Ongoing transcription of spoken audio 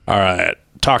All right.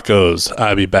 Tacos.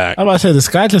 I'll be back. I'm about to say, this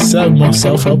guy just set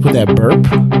himself up with that burp.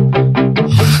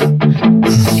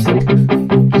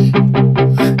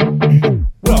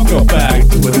 Welcome back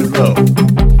to With It Low.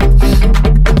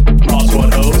 Lost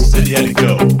one host and he had to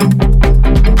go.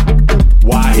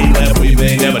 Why he left, we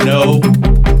may never know.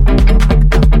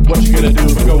 What you gonna do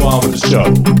if we go on with the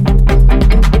show?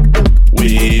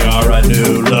 We are a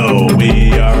new low.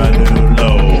 We are a new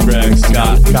low. Greg,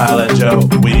 Scott, Kyle, and Joe.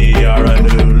 We are a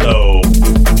new low.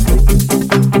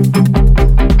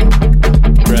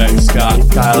 Greg, Scott,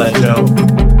 Kyle, and Joe.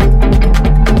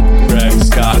 Greg,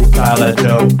 Scott, Kyle, and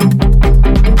Joe.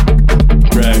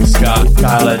 Greg, Scott,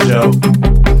 Kyle, and Joe.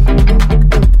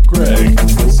 Greg,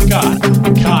 Scott,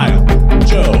 Kyle,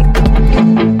 Joe.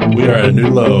 We are a new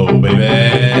low,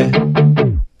 baby.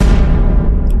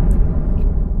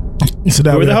 So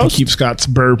now we have to keep Scott's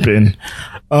burping.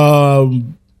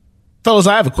 Fellas,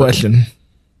 I have a question.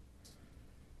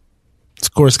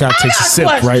 Of course, Scott takes a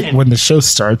sip right when the show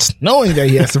starts, knowing that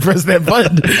he has to press that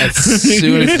button as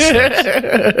soon as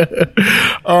it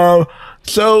starts.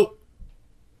 So,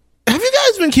 have you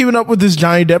guys been keeping up with this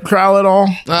Johnny Depp trial at all?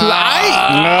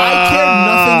 I cared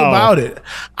nothing about it.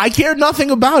 I cared nothing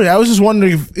about it. I was just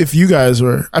wondering if you guys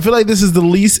were. I feel like this is the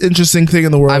least interesting thing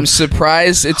in the world. I'm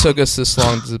surprised it took us this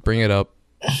long to bring it up.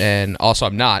 And also,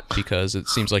 I'm not, because it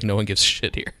seems like no one gives a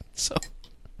shit here. So,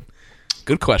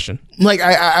 good question. Like,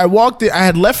 I walked in, I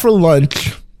had left for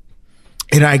lunch,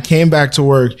 and I came back to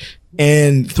work,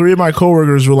 and 3 of my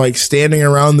coworkers were like standing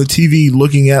around the TV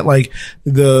looking at like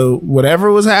the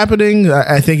whatever was happening.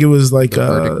 I think it was like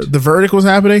the verdict was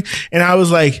happening, and I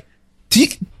was like,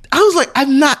 I've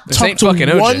not talked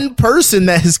to one person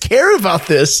that has cared about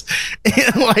this.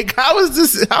 And like, how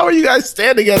are you guys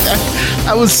standing at that?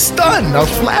 I was stunned. I was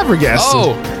flabbergasted.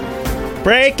 Oh,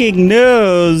 breaking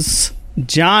news.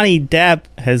 Johnny Depp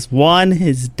has won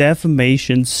his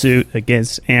defamation suit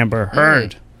against Amber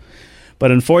Heard.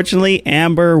 But unfortunately,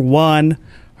 Amber won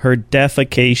her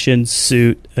defecation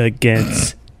suit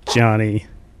against Johnny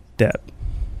Depp.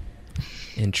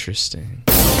 Interesting.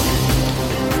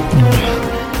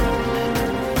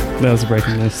 That was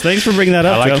breaking news. Thanks for bringing that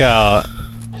up.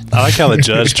 I like how the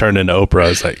judge turned into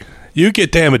Oprah. It's like, you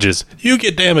get damages. You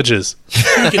get damages.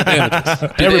 You get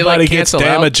damages. Everybody gets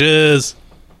damages.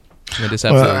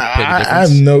 I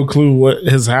have no clue what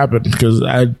has happened because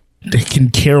I can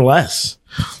care less.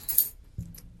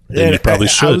 And you probably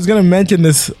should. I was gonna mention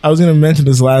this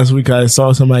last week. I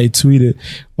saw somebody tweet it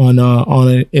on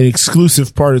an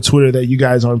exclusive part of Twitter that you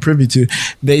guys aren't privy to.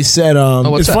 They said,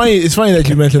 "It's funny. It's funny that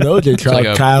you mentioned the OJ trial,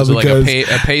 like Kyle, because like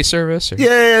a pay service. Or?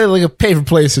 Yeah, like a pay for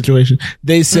play situation."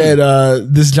 They said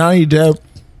this Johnny Depp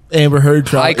Amber Heard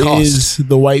trial is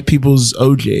the white people's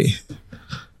OJ.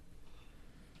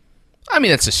 I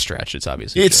mean, that's a stretch. It's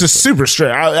obviously a super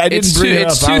stretch. I didn't bring it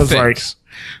up.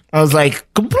 I was like,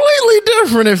 completely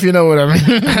different, if you know what I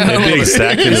mean. It'd be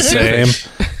exactly the same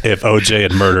if OJ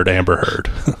had murdered Amber Heard.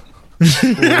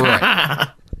 Right.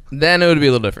 Then it would be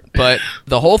a little different. But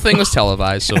the whole thing was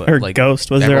televised, so her like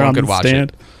ghost was there on the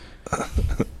stand.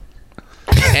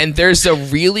 And there's a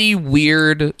really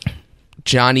weird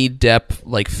Johnny Depp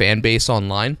like fan base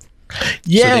online.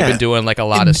 Yeah, so they've been doing like a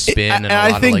lot of spin, and a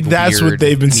lot I think of, like, that's what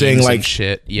they've been saying. Like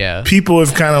shit, yeah. People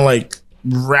have kind of like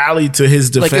rallied to his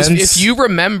defense. Like if you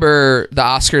remember, the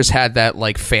Oscars had that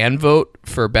like fan vote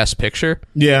for Best Picture.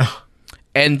 Yeah,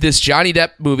 and this Johnny Depp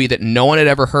movie that no one had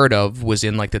ever heard of was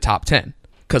in like the top 10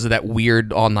 because of that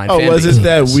weird online. Oh, fan was base. it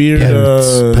that weird?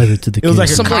 It was like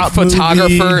some like photographer.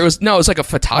 Movie. It was like a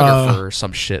photographer or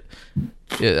some shit.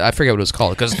 I forget what it was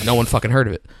called because no one fucking heard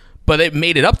of it. But it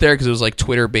made it up there because it was like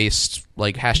Twitter-based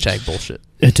like hashtag bullshit.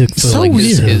 It took so like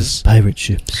weird. His pirate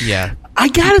ships. Yeah, I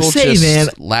gotta people say, just man,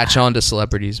 latch on to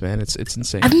celebrities, man. It's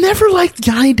insane. I've never liked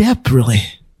Johnny Depp really.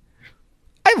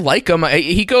 I like him.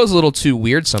 He goes a little too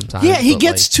weird sometimes. Yeah, he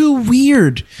gets like, too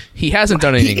weird. He hasn't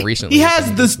done anything recently. He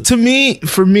has this for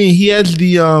me. He has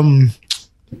the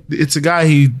it's a guy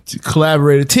he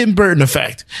collaborated, Tim Burton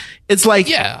effect. It's like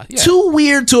too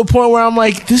weird to a point where I'm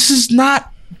like,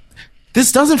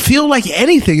 this doesn't feel like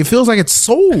anything. It feels like it's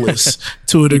soulless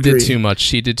to a degree. He did too much.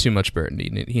 He did too much Burton.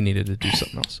 He needed to do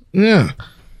something else. Yeah.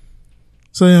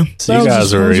 So yeah. So you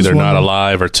guys are either not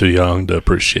alive or too young to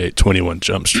appreciate 21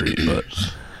 Jump Street, but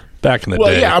back in the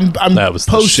day, that was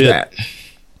the shit. That.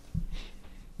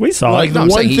 We saw like the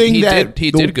one thing he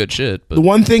did good shit. But. The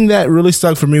one thing that really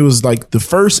stuck for me was like the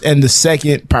first and the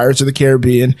second Pirates of the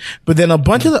Caribbean, but then a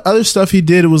bunch of the other stuff he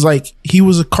did, it was like he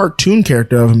was a cartoon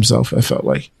character of himself. I felt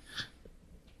like.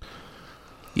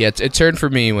 Yeah, it turned for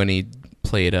me when he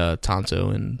played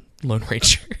Tonto in Lone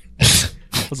Ranger.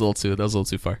 That was a little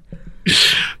too far.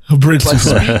 Bridge But too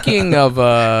far. speaking of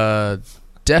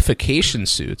defecation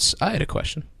suits, I had a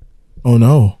question. Oh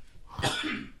no.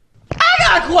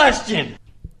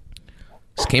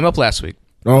 This came up last week.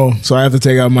 Oh, so I have to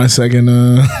take out my second.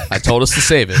 I told us to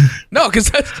save it. No,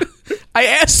 because I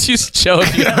asked you, Joe.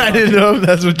 If you I didn't know if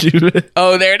that's what you did.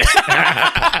 Oh, there it is.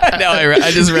 No,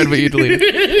 I just read what you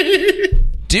deleted.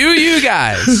 Do you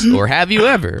guys, or have you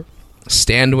ever,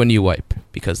 stand when you wipe?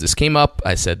 Because this came up.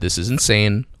 I said, this is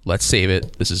insane. Let's save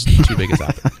it. This is too big a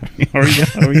topic.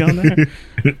 Are we going there?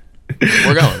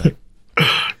 We're going there.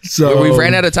 So We've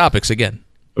ran out of topics again.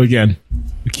 Again,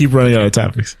 we keep running out of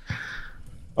topics.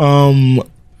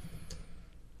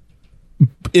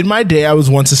 In my day, I was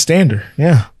once a stander.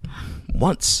 Yeah,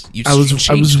 Once. I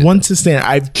was once a stander.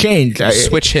 I've changed.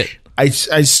 Switch hit. I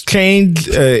changed.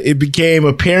 It became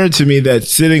apparent to me that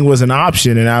sitting was an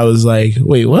option, and I was like,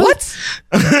 "Wait, what?"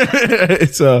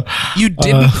 So You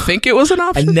didn't think it was an I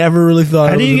option? never really thought.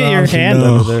 How it do you was an get your option, hand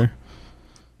no. under there?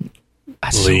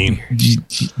 That's so Lean. weird.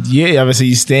 Yeah, obviously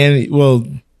you stand. Well,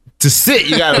 to sit,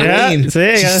 you gotta Yeah, lean. so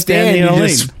yeah, you To gotta stand, you you gotta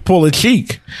just pull a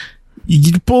cheek.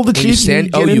 You pull the When you cheek. stand,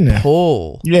 and you get you in there.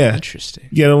 pull. Yeah. Interesting.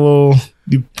 You get a little.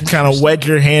 You kind of wedge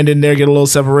your hand in there, get a little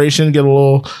separation, get a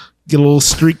little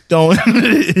streak going.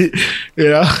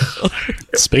 Yeah.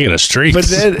 Speaking of streaks, But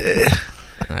then,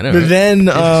 I know. but right?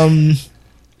 then,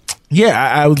 yeah,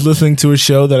 I was listening to a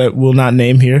show that I will not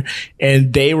name here,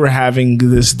 and they were having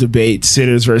this debate,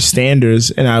 sitters versus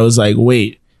standers, and I was like,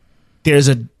 wait, there's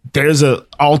a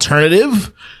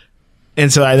alternative,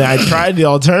 and so I tried the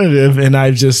alternative, and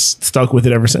I've just stuck with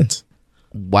it ever since.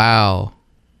 Wow.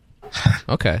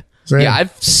 Okay. So, Yeah,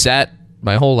 I've sat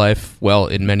my whole life, well,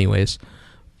 in many ways.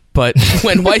 But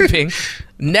when wiping,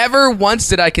 never once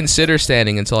did I consider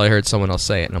standing until I heard someone else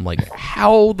say it. And I'm like,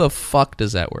 how the fuck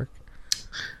does that work?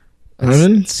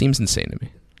 Evan? It seems insane to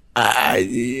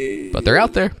me. But they're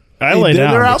out there. I lay They're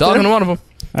down. out Talking there. to one of them.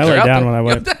 I lay down when I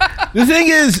wipe. The thing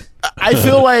is, I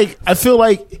feel like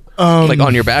Like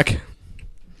on your back.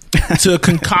 to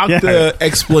concoct Yeah. the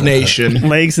explantion.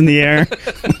 Legs in the air.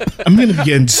 I'm gonna be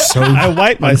getting so. I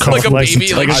wipe myself Like a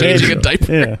baby, like changing a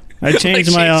diaper. Yeah, I change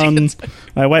Like my changing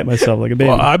I wipe myself like a baby.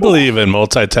 well, I believe in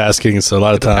multitasking, so a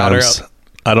lot of powder times out.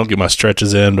 I don't get my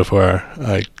stretches in before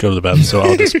I go to the bathroom, so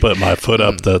I'll just put my foot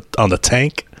up on the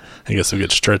tank. I guess we'll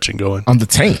get stretching going. On the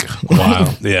tank.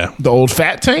 Wow, yeah, The old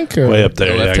fat tank? Or? way up there.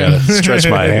 The Yeah, I left gotta hand. stretch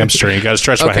my hamstring. Got to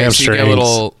stretch my Okay, so you hamstrings. get a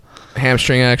little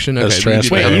hamstring action. That's Okay, but you do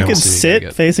transparent. that. Wait, you Yeah. can So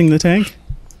sit facing the tank?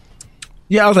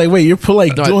 Yeah, I was like, wait, you're doing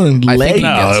I think leg? he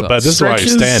gets No, but this is why you're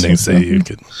stretches? standing. So you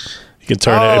can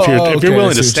turn it if you're okay, willing I see to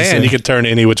what you're stand. saying. You can turn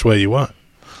any which way you want.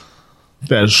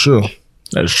 That's true.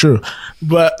 That's true.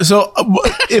 But so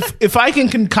if I can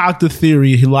concoct a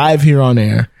theory live here on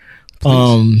air,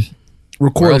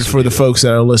 recorded else for would the you do folks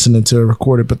that are listening to it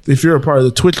recorded, but if you're a part of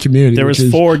the Twitch community, There which was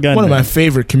is 4 one of gunmen. my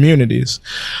favorite communities.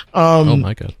 Oh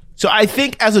my god. So I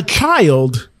think as a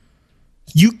child,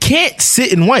 you can't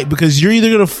sit and wipe because you're either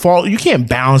gonna fall. You can't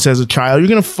balance as a child. You're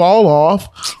gonna fall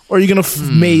off, or you're gonna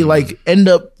may like end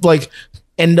up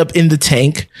in the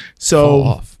tank. So Fall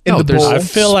off. in No, the there's- bowl. I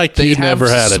feel like They you have never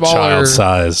had a smaller-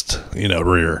 child-sized,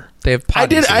 rear. They have I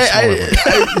did.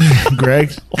 potties Greg.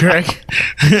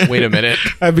 Wait a minute.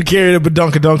 I've been carrying a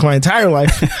badunkadunk my entire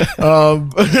life.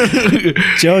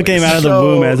 Joe came out of the So-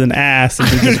 womb as an ass and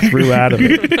he just grew out of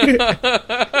it.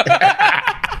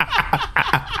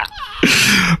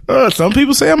 Some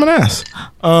people say I'm an ass.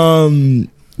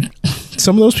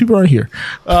 Some of those people aren't here.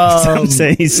 I'm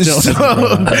saying he's still.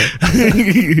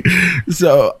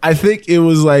 So I think it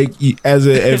was like as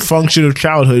a function of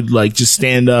childhood, like just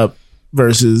stand up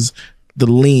versus the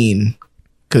lean.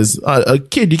 Because a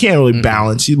kid, you can't really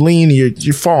balance. You lean,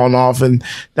 you're falling off, and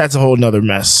that's a whole nother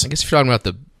mess. I guess if you're talking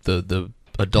about the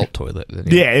adult toilet. Then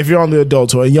Yeah, if you're on the adult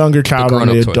toilet, a younger child on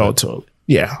the grown-up adult toilet.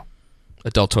 Yeah.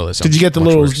 Adult toilet. Did you get the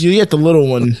little? You get the little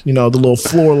one, the little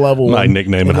floor level. My one.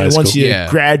 nickname in And high then once school. you Yeah.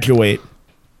 graduate.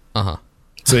 Uh-huh.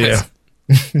 So yeah,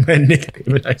 my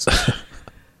nickname in high school.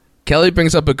 Kelly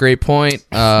brings up a great point.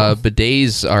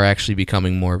 Bidets are actually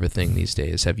becoming more of a thing these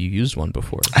days. Have you used one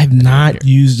before? I've not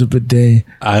used a bidet.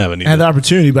 I haven't I had either. the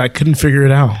opportunity, but I couldn't figure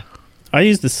it out. I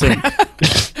used the sink.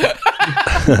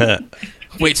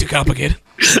 Way too complicated.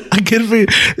 I couldn't figure.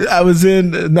 I was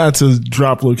in, not to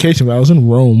drop location, but I was in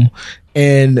Rome,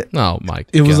 and Oh my!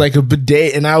 it was God. like a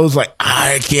bidet, and I was like,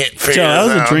 I can't figure Joe, that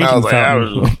was it a out. drinking I was like,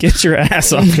 fountain. Get your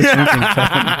ass off the drinking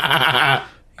fountain.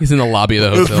 he's in the lobby of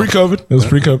the It was hotel. pre-COVID. It was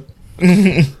pre-COVID.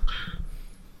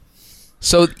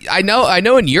 So I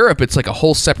know in Europe it's like a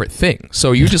whole separate thing.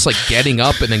 So you're just like getting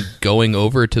up and then going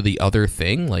over to the other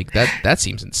thing. Like that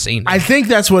seems insane. I think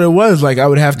that's what it was. Like I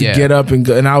would have to get up and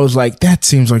go, and I was like, that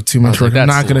seems like too much work. like, I'm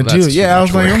not going to do it. Yeah, I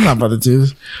was like, I'm not about to do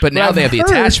this. But now they have the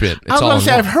attachment. I was going to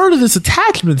say, I've heard of this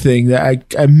attachment thing that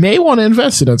I may want to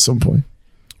invest in at some point.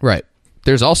 Right.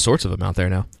 There's all sorts of them out there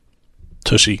now.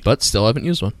 Tushy. But still haven't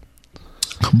used one.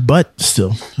 But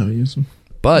still haven't used one.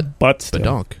 But still.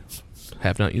 donk.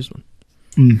 Have not used one.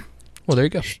 Well, there you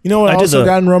go. You know what I also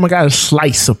got in Rome? I got a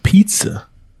slice of pizza.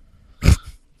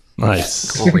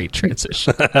 Nice. Great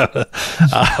transition.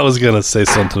 I was going to say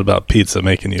something about pizza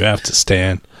making you have to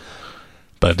stand,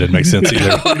 but it didn't make sense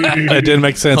either. It didn't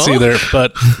make sense either.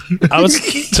 But I was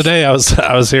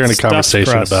hearing a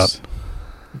conversation about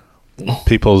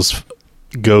people's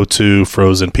go-to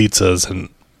frozen pizzas, and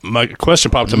my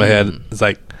question popped in my head. It's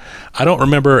like, I don't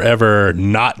remember ever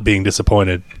not being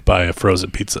disappointed by a frozen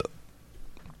pizza.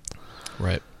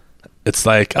 Right. It's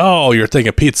like, oh, you're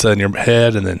thinking pizza in your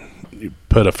head, and then you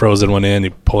put a frozen one in,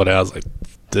 you pull it out. It's like,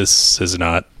 this is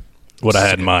not what I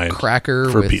had in mind.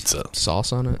 Cracker for with pizza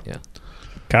sauce on it. Yeah.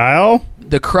 Kyle?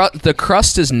 The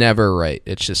crust is never right.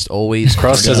 It's just always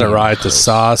crust isn't right. The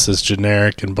sauce is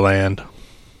generic and bland.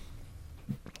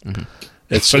 Mm-hmm.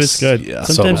 It's good. Yeah,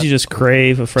 sometimes you just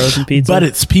crave a frozen pizza. But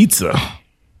it's pizza.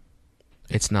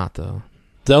 It's not though.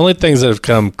 The only things that have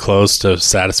come close to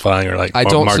satisfying are like I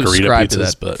don't margarita subscribe pizzas, to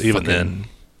that but even then,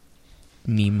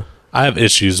 meme. I have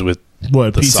issues with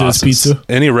what the pizza sauces. is pizza.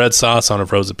 Any red sauce on a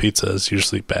frozen pizza is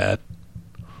usually bad.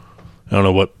 I don't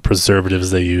know what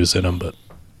preservatives they use in them, but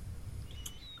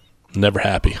never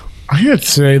happy. I can't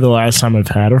say the last time I've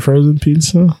had a frozen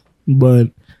pizza, but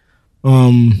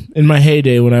in my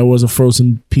heyday when I was a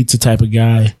frozen pizza type of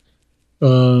guy,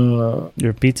 you're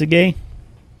a pizza gay?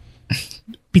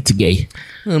 Pizza gay.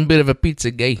 A bit of a pizza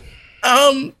gay.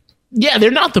 Yeah, they're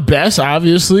not the best.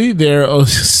 Obviously, they're a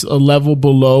level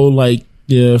below like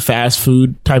fast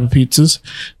food type of pizzas.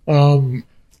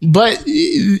 But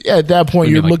at that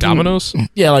point, you're like looking Domino's.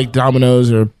 Yeah, like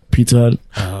Domino's or Pizza Hut.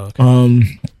 Oh,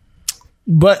 okay.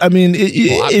 But I mean,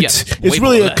 it's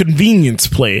really a convenience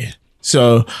play.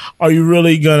 So, are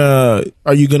you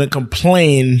gonna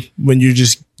complain when you're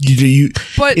just you?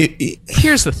 But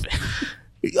here's the thing.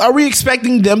 Are we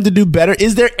expecting them to do better?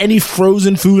 Is there any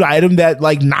frozen food item that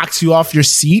like knocks you off your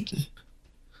seat?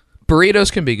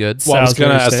 Burritos can be good. Well, I was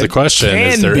going to ask the question: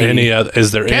 Is there any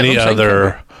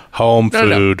other home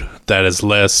food that is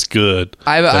less good?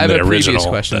 I have a previous original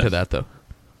question to that though,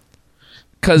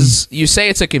 because you say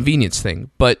it's a convenience thing,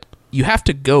 but you have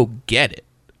to go get it.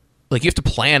 Like you have to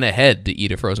plan ahead to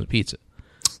eat a frozen pizza.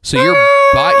 So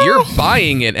you're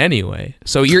buying it anyway.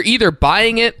 So you're either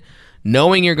buying it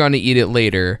knowing you're going to eat it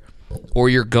later, or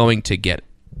you're going to get it,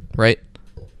 right?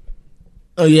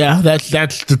 Oh yeah,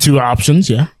 that's the two options.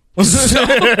 Yeah. So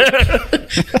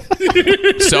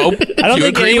I don't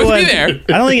think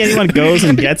anyone goes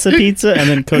and gets a pizza and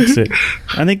then cooks it.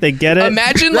 I think they get it.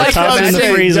 Imagine like toss it in the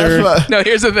freezer. No,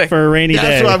 here's the thing. For a rainy day.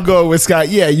 That's what I'm going with, Scott.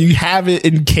 Yeah, you have it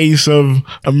in case of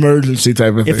emergency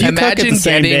type of thing. If you cook it the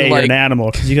same day, you're an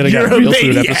animal because you got to get real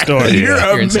food at the store. You're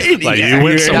a maniac. Like you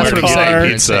went somewhere to get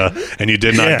pizza and you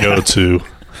did not go to.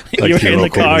 Like you're in the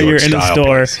car, you're in the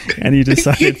store, and you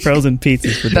decided frozen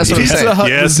pizzas for That's what I'm saying.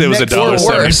 Yes, it was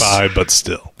 $1.75, but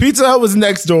still. Pizza Hut was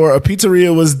next door. A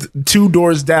pizzeria was 2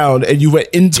 doors down, and you went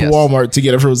into Walmart to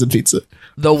get a frozen pizza.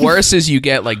 The worst is you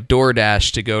get like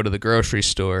DoorDash to go to the grocery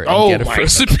store and get a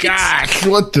frozen pizza. Gosh,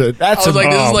 what the? This is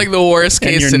like the worst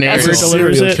case scenario. Neighbor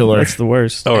delivers it. That's the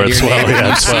worst. Or it's you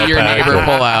see your neighbor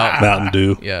pull out Mountain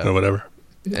Dew or whatever,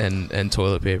 and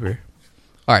toilet paper.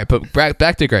 All right, but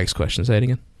back to Greg's question. Say it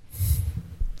again.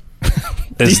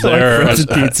 Is there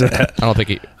pizza? I don't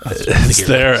think is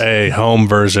there a home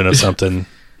version of something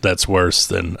that's worse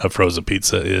than a frozen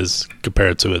pizza is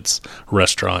compared to its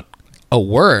restaurant?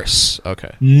 Worse.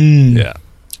 Okay. Yeah.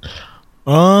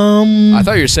 I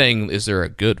thought you were saying, is there a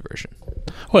good version?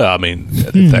 Well, I mean,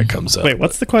 if that comes up. Wait,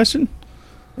 what's the question?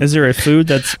 Is there a food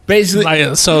that's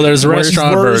basically so there's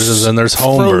restaurant versions and there's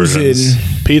home versions.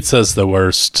 Pizza's the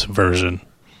worst version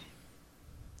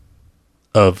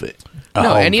of it.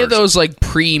 Any of those like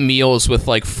pre-meals with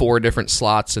like 4 different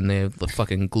slots and they have the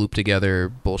fucking gloop together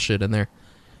bullshit in there.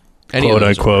 Quote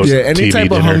unquote. Yeah, any TV type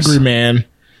dinners. of hungry man.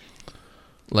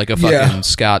 Like a fucking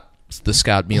the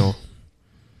Scott meal.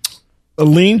 A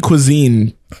lean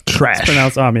cuisine trash. It's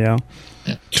pronounced amiel.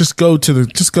 Just go to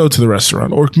the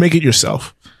restaurant or make it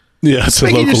yourself. Yeah, it's a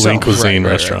local lean cuisine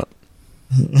restaurant.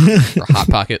 Or Hot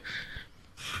Pocket.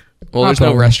 Well, there's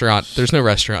no restaurant. There's no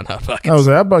restaurant Hot Pockets. I was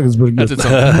like, that bucket's pretty good. That's its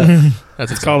own.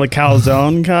 That's It's called a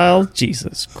calzone, Kyle.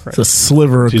 Jesus Christ. It's a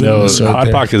sliver of goodness right Hot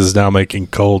there. Pockets is now making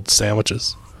cold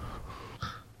sandwiches.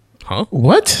 Huh?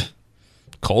 What?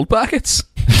 Cold pockets?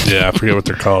 Yeah, I forget what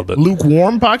they're called, but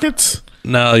Lukewarm pockets?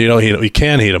 no, you don't heat them. You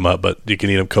can heat them up, but you can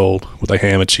eat them cold with like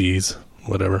ham and cheese,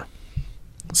 whatever.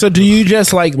 So do you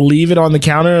just like leave it on the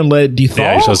counter and let it dethaw?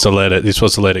 Yeah, you're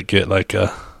supposed to let it get like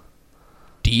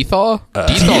Dethaw?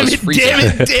 Dethaw is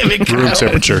freezing. Damn it, room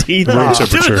temperature. Dethaw.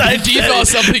 Dethaw is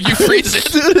something you freeze it.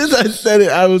 As soon as I said it,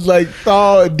 I was like,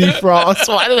 thaw and defrost.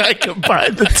 Why did I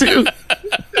combine the two?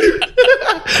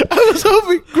 I was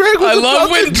hoping Greg was I love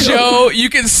about when to go. Joe, you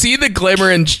can see the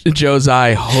glimmer in Joe's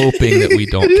eye hoping that we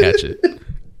don't catch it.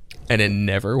 And it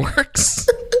never works.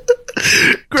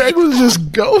 Greg was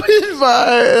just going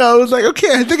by. And I was like,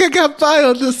 okay, I think I got by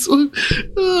on this one.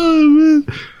 Oh, man.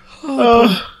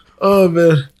 Oh,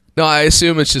 man. No, I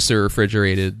assume it's just a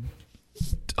refrigerated,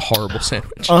 horrible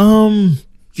sandwich.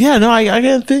 Yeah, no, I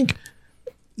gotta think.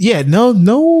 Yeah, no.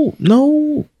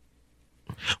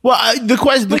 Well, the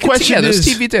question there's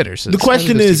is, TV dinners. the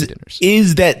question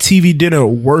is that TV dinner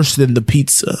worse than the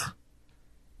pizza?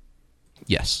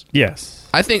 Yes. Yes.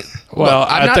 I think. Well, Well,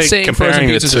 I'm I not think saying frozen comparing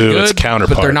it pizzas to are its good,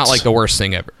 but they're not counterparts. like the worst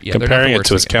thing ever. Yeah, they're not Comparing the it worst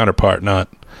to its thing ever. counterpart, not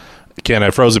can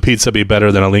a frozen pizza be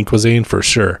better than a lean cuisine? For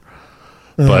sure.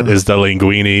 But is the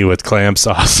linguine with clam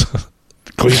sauce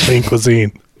lean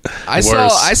cuisine? I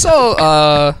worse?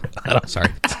 saw. Sorry.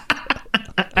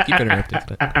 I keep interrupting.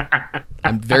 But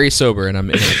I'm very sober and I'm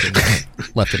interrupting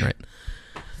left and right.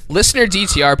 Listener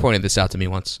DTR pointed this out to me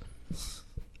once.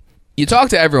 You talk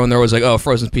to everyone, they're always like, "Oh,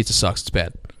 frozen pizza sucks. It's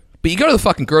bad." But you go to the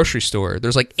fucking grocery store,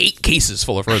 there's like 8 cases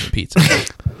full of frozen pizza.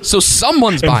 So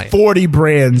someone's buying. 40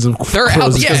 brands of They're out.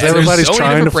 frozen Yeah, Because there's everybody's so many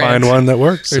trying to different find brands. one that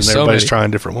works, There's and so everybody's many.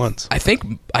 trying different ones. I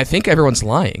think everyone's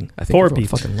lying. I think Poor everyone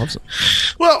pizza. fucking loves them.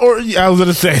 Well, or I was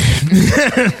gonna say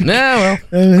Nah,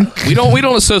 well, we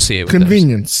don't associate with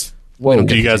convenience. Whoa.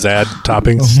 Do you guys add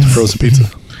toppings to frozen pizza?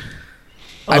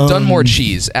 I've done more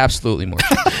cheese, absolutely more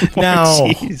cheese. Now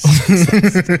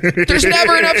There's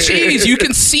never enough cheese. You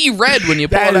can see red when you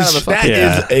pull it out of the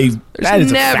fucking. that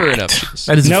is never a fact. enough cheese.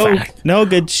 That is a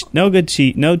fact. No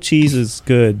cheese is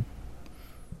good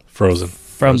Frozen.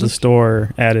 from the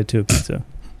store added to a pizza.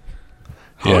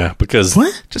 Yeah, because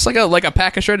What? Just like a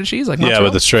pack of shredded cheese, like yeah, mozzarella.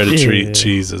 but the shredded Yeah.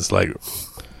 cheese is like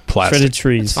plastic. Shredded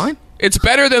trees. It's fine. It's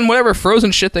better than whatever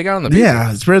frozen shit they got on the pizza.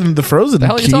 Yeah, it's better than the frozen The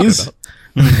hell are you talking cheese.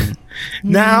 about?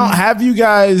 Now, have you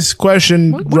guys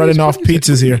running off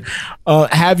pizzas here?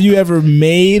 Have you ever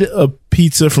made a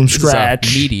pizza from This is a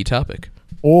scratch meaty topic.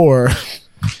 or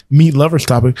meat lovers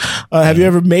topic? Have you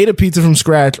ever made a pizza from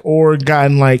scratch or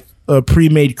gotten like a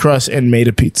pre-made crust and made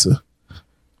a pizza?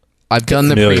 I've done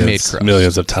the pre-made crust.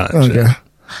 Millions of times. Okay. Yeah.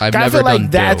 I've I never feel done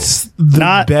like that's the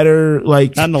Not- better,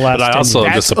 like Not in the last But I 10 also-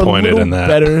 years. that's disappointed a little in that.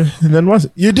 better than was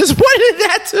it? You're disappointed in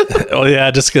that too. Oh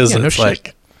yeah, just because Yeah, no it's shit.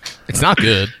 like It's not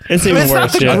good. It's I mean, even it's not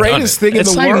worse. the Yeah. greatest thing in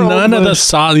it's the like world. none of but- the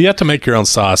sauce. You have to make your own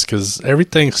sauce because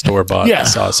everything store bought Yeah.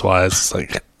 sauce wise. It's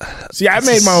like See, I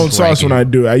made my own sauce swanky. when I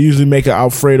do. I usually make an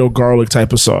Alfredo garlic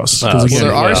type of sauce. Because Oh, again,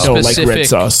 well, there are I don't like red specific-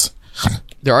 sauce.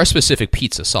 There are specific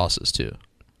pizza sauces too.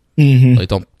 Mm-hmm. Like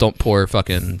don't pour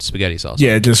fucking spaghetti sauce.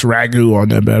 Yeah, just ragu on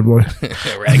that bad boy.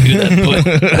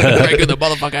 Ragu the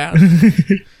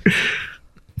motherfucker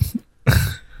out.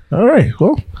 All right,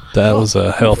 well, that was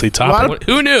a healthy topic. What-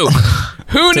 Who knew?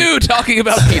 Who knew talking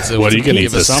about pizza? What was are you gonna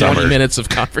give eat us this 20 summer? minutes of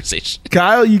conversation.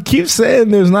 Kyle, you keep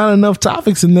saying there's not enough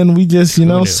topics, and then we just,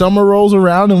 knew? summer rolls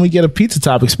around and we get a pizza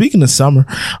topic. Speaking of summer,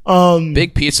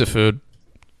 Big pizza food.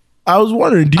 I was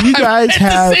wondering, do you guys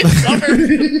have? I'm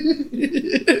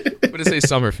gonna say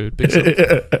summer food. Big summer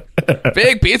food.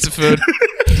 Big pizza food.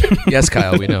 Yes,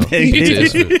 Kyle, we know. Big Pizza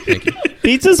is pizza. food. Thank you.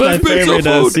 Pizza's my Big pizza favorite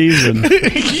food. season.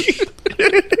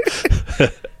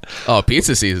 Oh,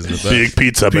 pizza season is the Big best.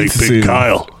 pizza, Pizza big season.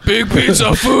 Kyle. Big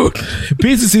pizza food.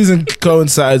 Pizza season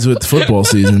coincides with football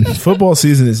season. Football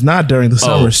season is not during the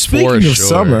summer. for Speaking of sure.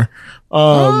 summer,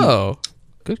 Oh,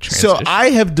 good so transition. I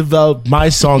have developed my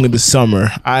song of the summer.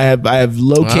 I have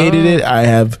located it. I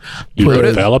have You put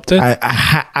developed it?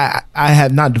 I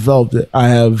have not developed it.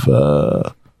 I've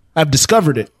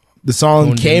discovered it. The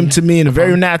song came to me in a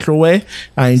very natural way.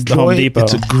 I the Home enjoy it. Depot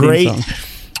It's a theme great. song.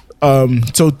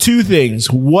 So two things.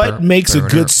 What makes a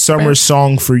good summer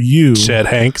song for you? Chet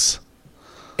Hanks.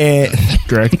 And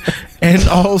Greg. And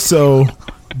also,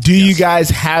 do you guys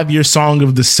have your song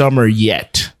of the summer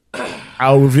yet?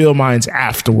 I'll reveal mine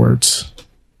afterwards.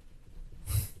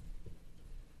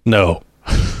 No.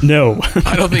 No,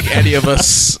 I don't think any of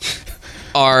us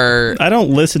are I don't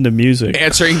listen to music.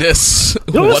 answering this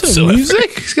You don't listen to whatsoever.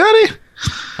 music, Scotty?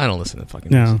 I don't listen to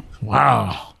fucking No. music.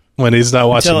 Wow. When he's not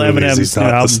watching Until movies, Eminem's he's new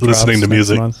not album listening to drops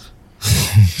music. next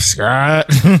month. Scott.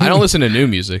 I don't listen to new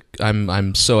music.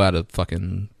 I'm so out of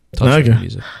fucking touch with Okay.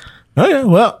 music. Okay,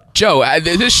 well, Joe,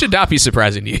 this should not be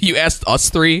surprising to you. You asked us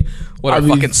three what our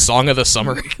fucking song of the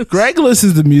summer is. Greg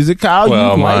listens to music. Kyle,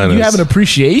 Well, mine you have is- an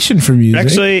appreciation for music.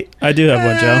 Actually, I do have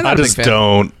one, Joe. I a just big fan.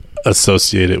 don't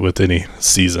associate it with any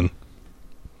season.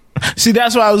 See,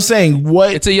 that's what I was saying.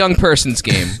 What? It's a young person's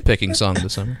game picking song of the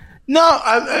summer. No,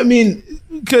 I mean,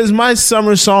 because my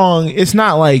summer song, it's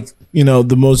not like,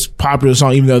 the most popular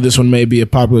song, even though this one may be a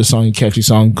popular song and catchy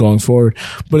song going forward,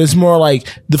 but it's more like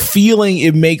the feeling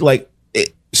it make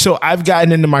so I've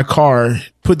gotten into my car,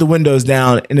 put the windows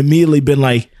down, and immediately been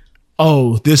like,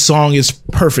 oh, this song is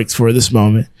perfect for this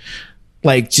moment.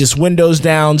 Like, just windows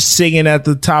down, singing at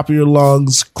the top of your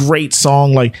lungs, great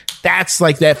song. Like, that's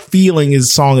like that feeling is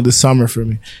song of the summer for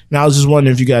me. And I was just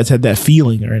wondering if you guys had that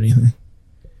feeling or anything.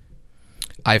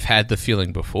 I've had the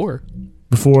feeling before.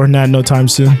 Before, not no time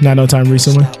soon, not no time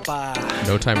recently.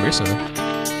 No time recently.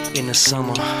 In the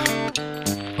summer.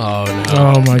 Oh, no.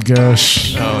 Oh my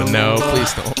gosh. Oh, no.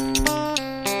 Please don't.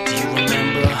 Do you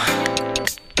remember?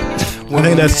 I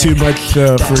think that's too much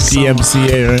for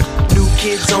DMCA, right? New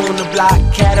kids on the block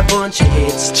had a bunch of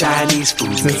hits. Chinese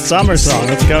food. It's a summer song.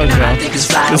 Let's go, Joe.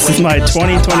 This is my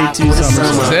 2022 summer This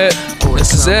song. is it.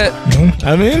 This is it.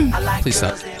 I mean, Please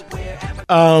stop.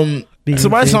 so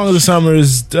my song of the summer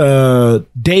is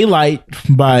Daylight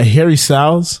by Harry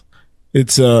Styles.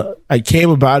 It's I came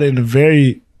about it in a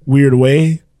very weird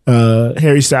way.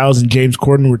 Harry Styles and James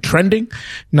Corden were trending,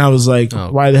 and I was like,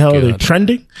 Oh, why the hell are they God.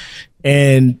 trending?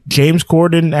 And James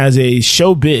Corden, as a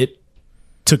show bit,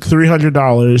 took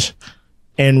 $300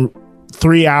 and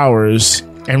 3 hours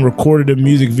and recorded a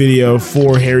music video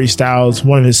for Harry Styles,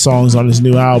 one of his songs on his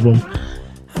new album.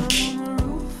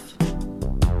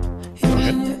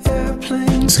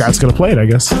 Scott's gonna play it, I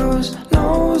guess.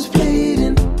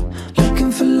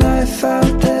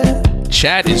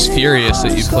 Chat is furious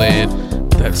that you played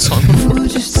that song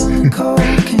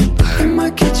before.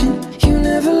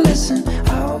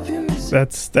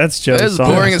 That's Joe's That is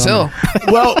song. boring as hell.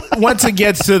 Well, once it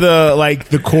gets to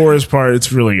the chorus part,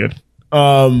 it's really good.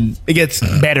 It gets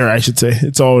better, I should say.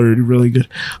 It's already really good,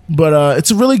 but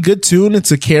it's a really good tune.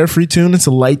 It's a carefree tune. It's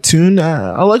a light tune.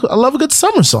 I love a good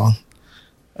summer song.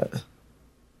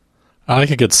 I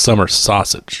like a good summer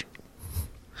sausage.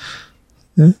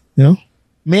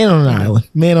 Man on an island.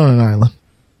 Man on an island.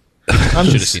 I'm Should have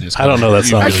just, seen this I don't know that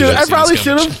song. I probably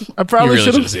should have. I probably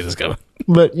should have. seen this coming.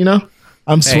 But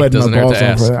I'm sweating doesn't my hurt balls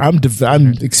to off. ask.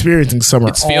 I'm experiencing summer.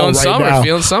 It's all feeling right summer. now. It's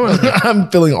feeling summer. I'm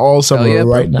feeling all summer Hell yeah,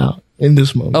 bro. right now in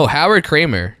this moment. Oh, Howard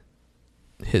Kramer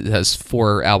has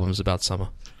 4 albums about summer.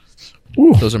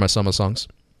 Ooh. Those are my summer songs.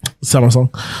 Summer song.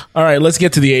 All right, let's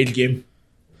get to the age game.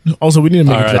 Also, we need to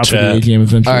make All a right, drop for the chat. age game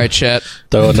eventually. All right, chat.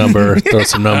 Throw a number. Throw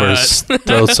some numbers.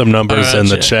 Throw some numbers in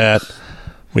the chat.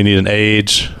 We need an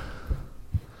age.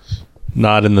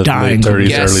 Not in the Dying. late 30s,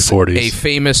 Guess early a 40s.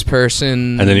 famous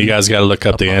person. And then you guys got to look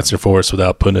up the answer for us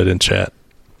without putting it in chat.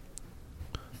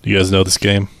 Do you guys know this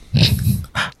game?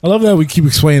 I love that we keep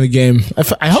explaining the game. I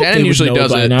hope Shannon they would usually know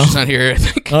does by it. now. She's not here, I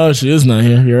think. Oh, she is not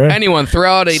here. You're right. Anyone,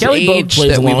 throw out an Kelly Boat age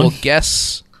plays that we along. will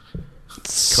guess. Kelly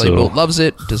So, Boat loves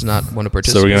it, does not want to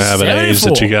participate. so we're gonna have an age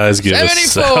that you guys give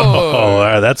us. 74. Oh, all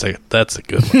right, that's a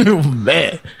good one.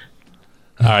 Man.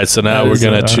 All right, so now That we're is,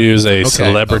 gonna choose a okay,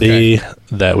 celebrity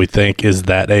that we think is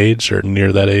that age or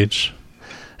near that age,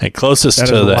 and closest That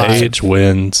to is the alive. age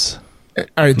wins. All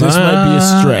right, this might be a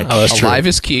stretch. Oh, that's true. Alive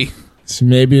is key. This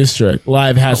may be a stretch.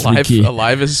 Live has to be key.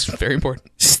 Alive is very important.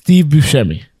 Steve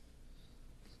Buscemi.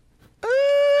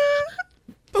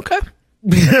 Okay.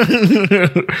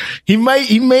 He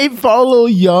may fall a little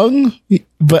young,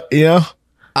 but yeah.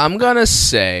 I'm gonna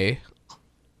say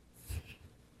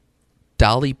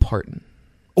Dolly Parton.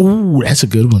 Ooh, that's a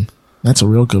good one. That's a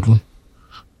real good one.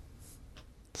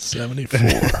 74.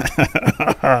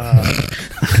 I'm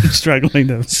struggling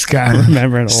to Scott,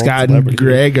 remember an old Scott and celebrity.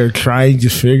 Greg are trying to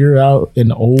figure out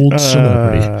an old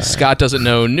celebrity. Scott doesn't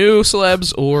know new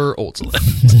celebs or old celebs.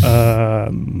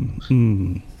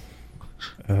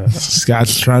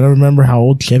 Scott's trying to remember how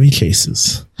old Chevy Chase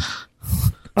is.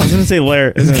 I was gonna say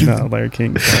Larry. No, Larry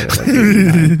King. Died at like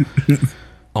 89.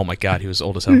 Oh my god, he was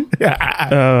old as hell.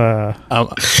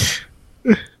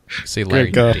 Say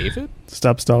Larry Greg, David?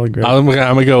 Stop stalling, Greg. I'm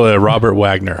gonna go with Robert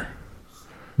Wagner.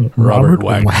 Robert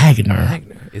Wagner.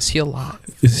 Wagner. Is he alive?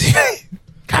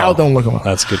 Kyle, don't look him up.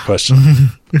 That's a good question.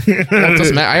 Well, it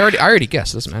doesn't matter. I already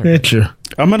guessed. It doesn't matter. Yeah, true.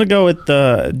 I'm gonna go with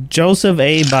Joseph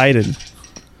A. Biden.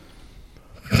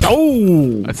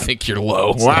 Oh, I think you're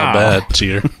low. Not bad,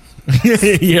 cheater.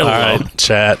 Yellow. All right,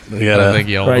 chat. We gotta, I think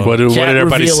yellow. Right. what did Chat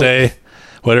everybody reveal say?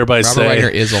 What did everybody Robert say? Wagner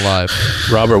is alive.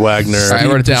 Robert Wagner. All right, I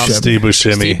wrote it down. Steve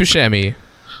Buscemi. Steve Buscemi,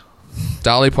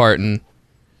 Dolly Parton,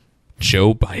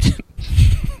 Joe Biden.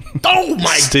 Oh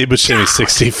my! Steve Buscemi,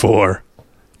 64.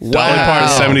 Wow. Dolly Parton,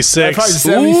 76. Parton,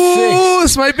 76. Ooh,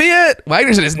 this might be it.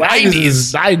 Wagner's in his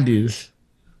 90s. 90s.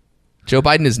 Joe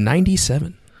Biden is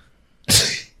 97.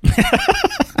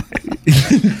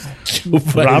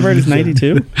 Robert is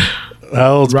 92.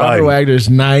 How old's Robert Biden? Wagner's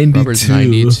 92. Robert's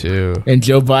 92. And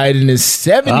Joe Biden is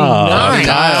 79.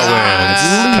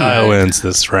 Kyle wins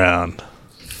this round.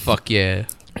 Fuck yeah.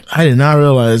 I did not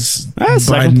realize.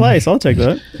 Second place. I'll take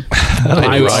that.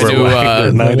 I knew, Robert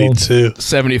Wagner, 92.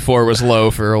 74 was low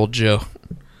for old Joe.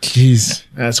 Jeez,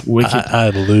 that's wicked.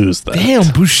 I'd lose that. Damn,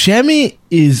 Buscemi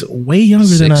is way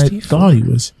younger than I 64. thought he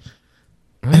was.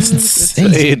 That's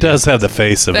insane. He does have the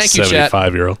face of Thank a you, chat.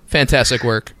 75-year-old. Fantastic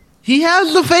work. He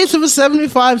has the face of a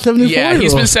 75, 74 Yeah,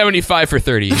 he's been 75 for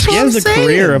 30 years. He has a saying.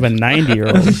 career of a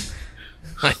 90-year-old.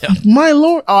 My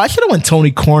lord. Oh, I should have went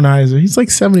Tony Kornheiser. He's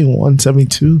like 71,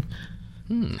 72.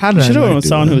 How did Should have I went with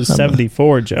someone who was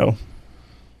 74, Joe.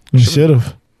 Should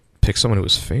have. Pick someone who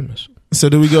was famous. So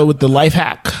do we go with the life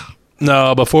hack?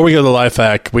 No, before we go to the life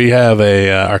hack, we have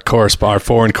our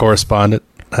foreign correspondent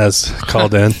has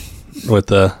called in with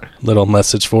a little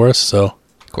message for us. So,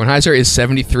 Kornheiser is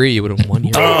 73. You would have won.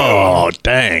 oh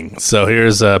dang! So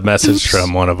here's a message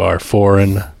from one of our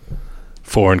foreign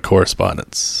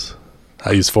correspondents.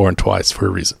 I use foreign twice for a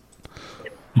reason.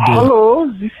 Hello,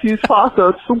 this is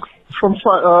Father from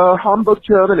Hamburg,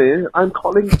 Germany. I'm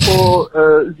calling for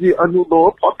the Anu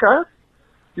Law podcast.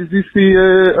 Is this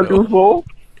the Anu Law?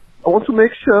 I want to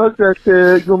make sure that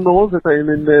you know that I'm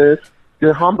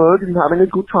in Hamburg and having a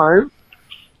good time.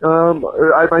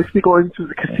 I might be going to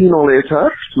the casino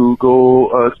later to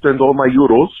go spend all my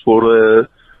euros for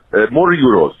more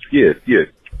euros. Yes.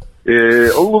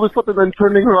 All of a sudden I'm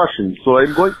turning Russian, so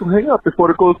I'm going to hang up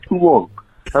before it goes too long.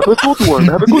 Have a good one.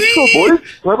 Have a good show, boys.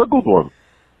 Have a good one.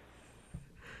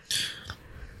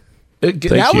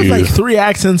 That was like 3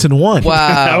 accents in one.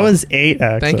 Wow. That was 8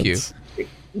 accents. Thank you.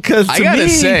 Because I gotta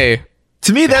say,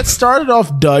 to me, that started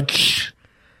off Dutch.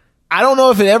 I don't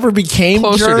know if it ever became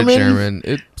closer German. to German.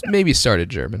 It maybe started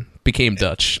German, became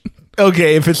Dutch.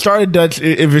 Okay, if it started Dutch,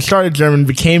 if it started German,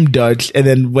 became Dutch, and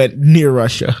then went near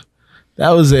Russia. That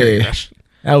was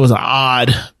an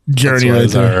odd journey right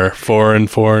That's there. our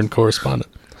foreign correspondent.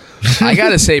 I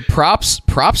gotta say, props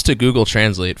to Google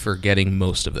Translate for getting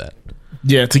most of that.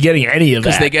 Yeah, to getting any of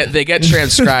Because that. they get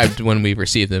transcribed when we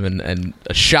receive them, and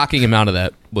a shocking amount of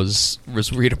that was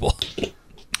readable.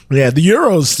 Yeah, the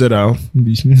Euros stood out.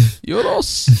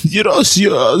 Euros.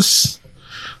 Euros.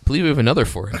 I believe we have another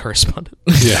foreign correspondent.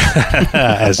 Yeah,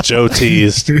 as Joe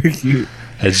teased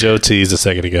a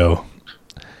second ago.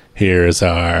 Here's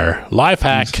our life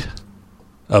hack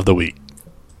of the week.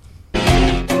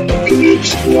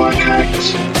 It's life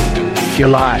hacks. Hack your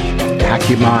life. Hack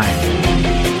your mind.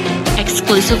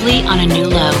 Exclusively on a new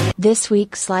low. This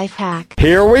week's life hack.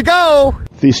 Here we go.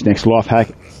 This next life hack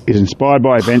is inspired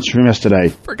by events from yesterday.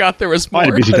 Forgot there was more. I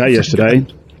had a busy day yesterday.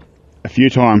 A few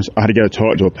times I had to go to the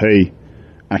toilet to a pee.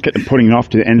 And I kept on putting it off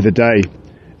to the end of the day.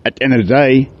 At the end of the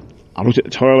day, I looked at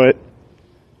the toilet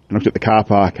and looked at the car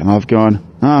park, and I've gone,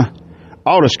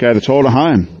 I'll just go to the toilet at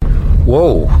home.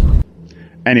 Whoa.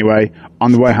 Anyway,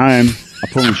 on the way home, I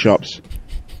pull in the shops.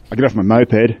 I get off my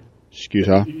moped,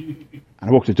 scooter, and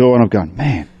I walk the door and I've gone,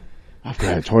 man, I've got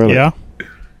to go to the toilet. Yeah.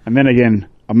 And then again,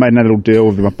 I made another little deal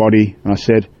with my body, and I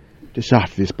said, just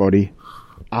after this body,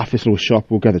 after this little shop,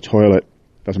 we'll go to the toilet.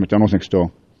 There's a McDonald's next door.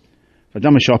 So I've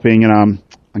done my shopping, and I'm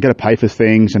going to pay for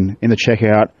things, and in the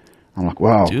checkout, I'm like,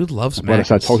 wow. Dude loves my brother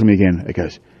started Macs. talking to me again. It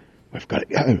goes, we've got to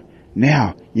go.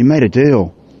 Now, you made a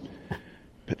deal.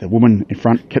 But the woman in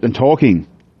front kept on talking,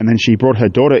 and then she brought her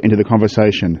daughter into the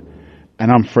conversation,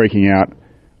 and I'm freaking out.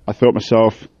 I thought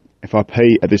myself, if I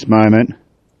pee at this moment,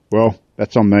 well,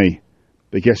 that's on me.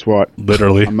 But guess what?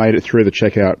 Literally. I made it through the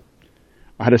checkout.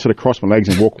 I had to sort of cross my legs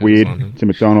and walk weird to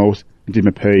McDonald's and did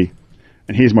my pee.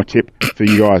 And here's my tip for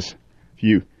you guys, for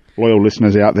you loyal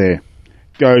listeners out there.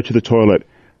 Go to the toilet.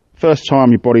 First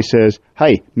time your body says,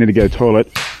 hey, need to go to the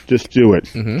toilet, just do it.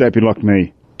 Don't be like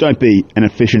me. Don't be an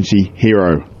efficiency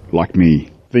hero like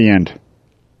me. The end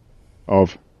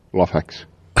of life hacks.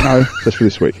 No, just for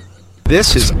this week.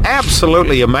 This is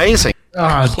absolutely amazing.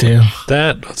 Oh, damn.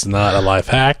 That was not a life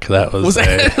hack. That was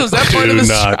that part of do the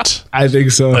not I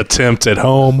think so. attempt at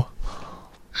home.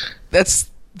 That's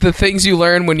the things you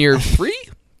learn when you're 3?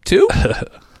 2?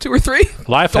 2 or 3?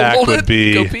 Life Don't hack hold would it.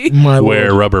 be Go pee. My wear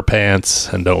lord. rubber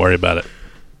pants and don't worry about it.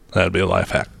 That'd be a life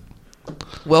hack.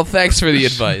 Well, thanks for the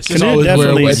advice. Can always wear a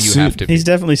definitely, wetsuit. You have to. He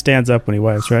definitely stands up when he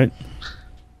wipes, right?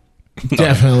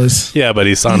 Definitely. Yeah, but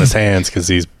he's on his hands because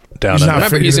he's down He's under.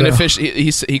 not Remember, he's figured an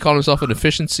it out. he called himself an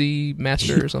efficiency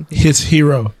master or something. His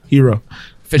hero.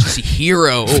 Efficiency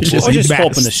hero. Oh, Just- boy. Or just he's hop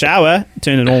in the best. shower,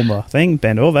 turn it on the thing,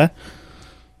 bend over.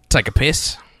 Take a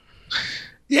piss.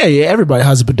 Yeah, everybody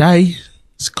has a bidet.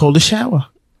 It's called a shower.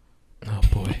 Oh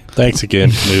boy. Thanks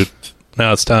again, Knut.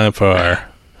 Now it's time for our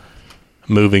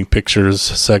moving pictures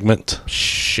segment.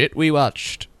 Shit we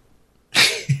watched.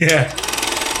 Yeah.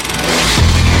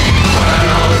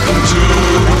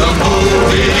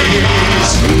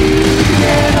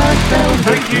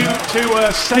 Thank you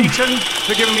to Satan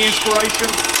for giving me inspiration.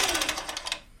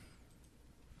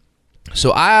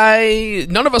 So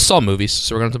none of us saw movies,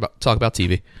 so we're going to talk about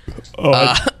TV.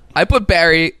 Oh, I put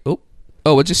Barry. Oh,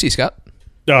 what'd you see, Scott?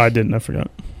 I didn't. I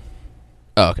forgot.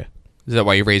 Oh, okay. Is that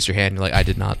why you raised your hand? You're like, I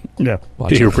did not. Yeah.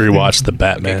 Watch You it. rewatched the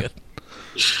Batman. Okay,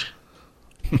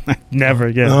 good. Never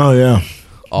again. Oh, yeah.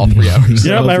 All 3 hours.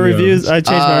 You know, my All 3 reviews, I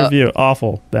changed my Uh, review.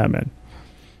 Awful Batman.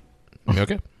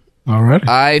 Okay. All right.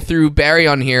 I threw Barry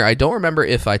on here. I don't remember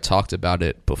if I talked about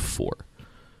it before,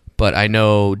 but I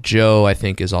know Joe, I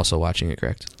think, is also watching it,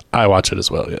 correct? I watch it as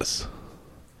well, yes.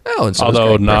 Oh, and so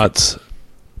Although is Greg. Perfect.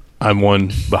 I'm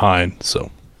one behind,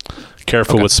 so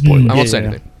careful Okay. with spoilers. I won't say Yeah.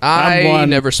 anything. I I'm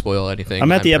never spoil anything.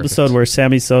 I'm at the episode perfect. where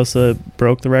Sammy Sosa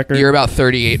broke the record. You're about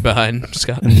 38 behind,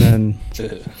 Scott. and then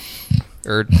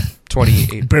Or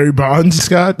 28. Barry Bonds,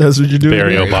 Scott. That's what you're doing.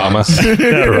 Barry Obama.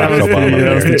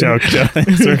 that was the joke, Joe.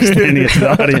 Thanks for explaining it to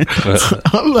the audience.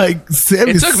 I'm like,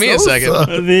 Sammy It took me a Sosa.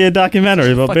 second. The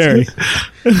documentary about Barry.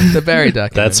 The Barry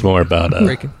documentary. That's more about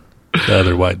Breaking. the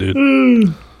other white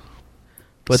dude.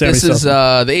 But Sammy this is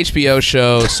Sosa. the HBO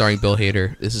show starring Bill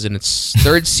Hader. This is in its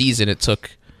 3rd season. It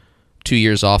took 2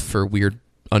 years off for weird,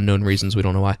 unknown reasons. We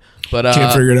don't know why. But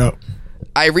Can't figure it out.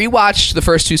 I rewatched the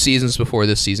first 2 seasons before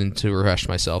this season to refresh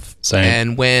myself. Same.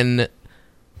 And when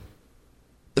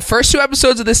the first 2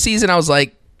 episodes of this season, I was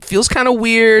like, feels kind of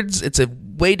weird. It's a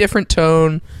way different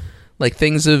tone. Like,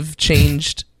 things have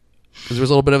changed. There was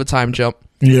a little bit of a time jump.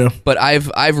 Yeah. But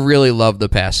I've really loved the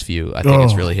past few. I think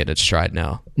it's Oh. really hit its stride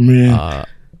now. Man.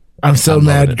 I'm so I'm loving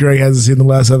mad it. Greg hasn't seen the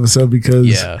last episode because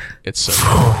Yeah, it's so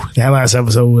that last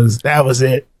episode was it. That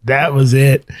was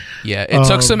it. yeah. It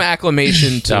took some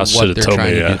acclimation to Now what should they're have told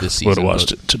trying me. to do this season. Would have watched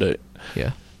but- it today.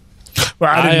 Yeah, Well,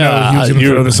 I didn't know he was going to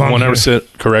throw this on.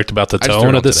 100% correct about the I just threw it tone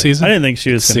on of this today. season. I didn't think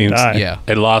she was going Seems- to die. yeah,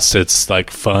 It lost its like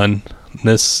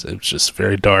funness. It was just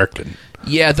very dark, and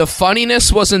yeah. The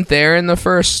funniness wasn't there in the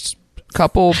first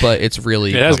couple, but it's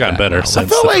really it has come gotten back better now. since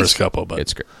felt the like first couple. But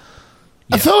It's great.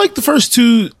 I felt like the first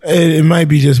 2, it might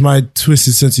be just my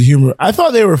twisted sense of humor. I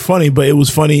thought they were funny, but it was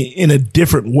funny in a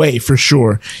different way for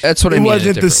sure. That's what I It mean. in a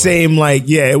wasn't the different way. same, like,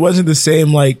 it wasn't the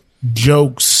same, like,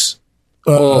 jokes.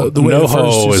 The way the first 2 NoHo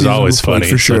is seasons always were played,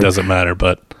 funny, for sure. so it doesn't matter.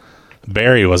 But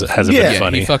Barry hasn't Yeah. been Yeah,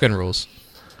 funny. he fucking rules.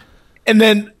 And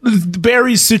then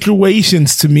Barry's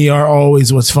situations to me are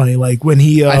always what's funny. Like when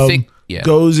he I think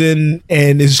goes in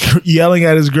and is yelling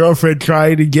at his girlfriend,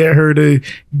 trying to get her to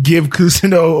give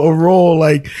Kusino a role.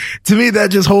 Like to me,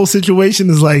 that just whole situation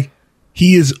is like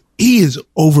he is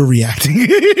overreacting.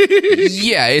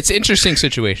 Yeah, it's interesting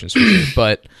situations for sure.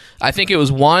 But I think it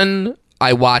was one.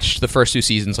 I watched the first 2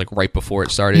 seasons like right before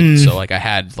it started, so like I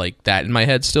had like that in my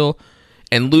head still.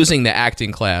 And losing the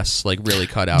acting class like really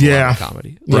cut out a lot of the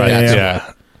comedy. Like, Right. that's Yeah.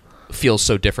 what feels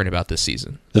so different about this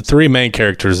season. The 3 main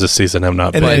characters this season have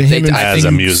not And been then him and as Fuchs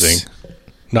amusing.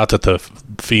 Not that the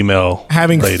female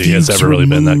Having lady has Fuchs ever really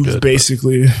been that removed, good.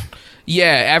 basically.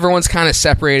 Yeah, everyone's kind of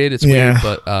separated. It's Yeah.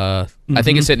 weird, but I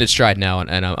think it's hitting its stride now,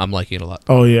 and I'm liking it a lot.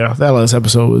 Oh yeah, that last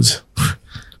episode was.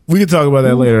 We can talk about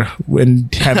that later when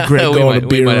have Greg go on a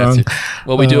beer have run. to.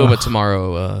 Well, we do have a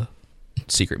tomorrow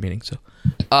secret meeting. So,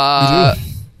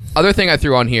 other thing I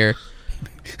threw on here,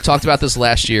 talked about this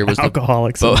last year, was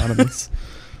Alcoholics Anonymous.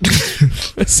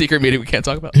 the secret meeting we can't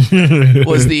talk about.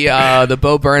 Was the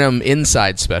Bo Burnham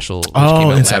Inside special? Which came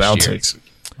out Inside last year. Outtakes.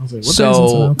 I was like, what So the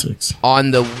hell's Inside Outtakes?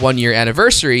 on the 1-year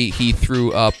anniversary, he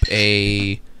threw up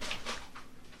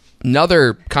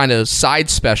another kind of side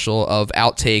special of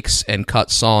outtakes and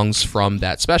cut songs from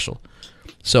that special.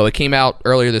 So it came out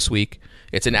earlier this week.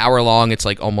 It's an hour long. It's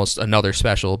like almost another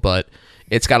special, but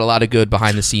it's got a lot of good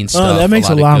behind the scenes stuff. Oh, that makes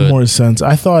a lot more sense.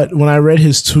 I thought when I read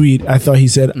his tweet, I thought he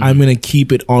said, "I'm going to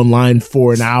keep it online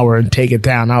for an hour and take it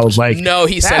down." I was like, No,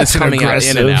 he said it's "That's coming out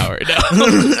in an hour. No.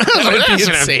 That would be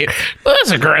insane. That's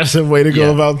an aggressive way to go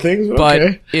Yeah. about things. But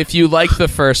Okay. if you like the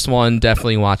first one,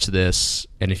 definitely watch this.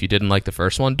 And if you didn't like the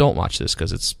first one, don't watch this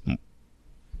because it's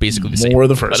basically the same. More of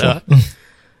the first But, one.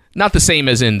 not the same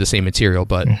as in the same material,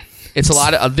 but It's a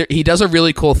lot of. He does a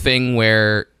really cool thing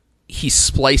where he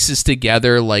splices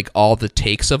together like all the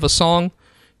takes of a song.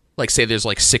 Like say there's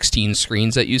like 16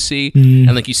 screens that you see,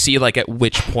 and like you see like at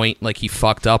which point like he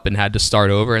fucked up and had to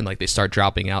start over, and like they start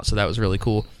dropping out. So that was really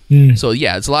cool. So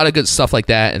yeah, it's a lot of good stuff like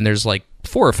that. And there's like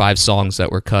 4 or 5 songs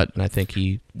that were cut, and I think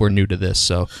we're new to this,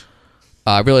 so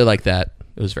I really like that.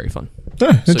 It was very fun.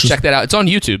 So check that out. It's on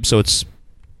YouTube, so it's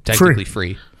technically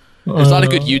free. There's a lot of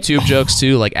good YouTube jokes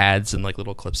too, like ads and like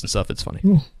little clips and stuff. It's funny.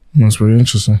 That's pretty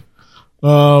interesting.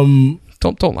 Don't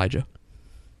lie, Joe.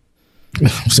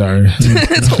 I'm sorry.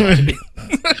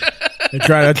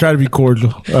 I try to be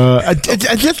cordial. I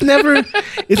just never.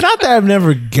 It's not that I've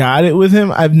never got it with him.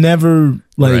 I've never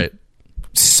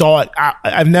saw it.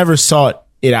 I've never sought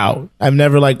it out. I've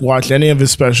never like watched any of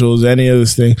his specials, any of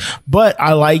this thing. But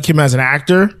I like him as an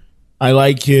actor. I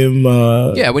like him.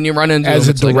 When you run into as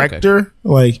him, a director,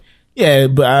 but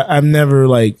I'm never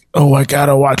like, oh, I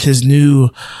gotta watch his new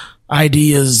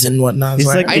ideas and whatnot.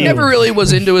 I never really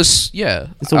was into his. Yeah,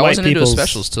 I wasn't into his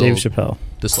specials till Dave Chappelle.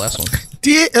 This last one.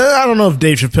 I don't know if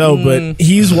Dave Chappelle, but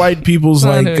he's white people's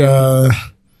like.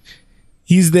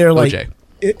 He's there like. OJ.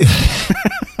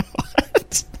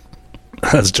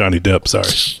 That's Johnny Depp. Sorry.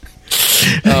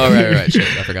 Oh right. Shit,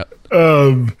 I forgot.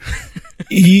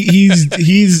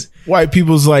 He's white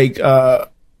people's like. I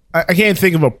can't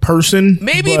think of a person.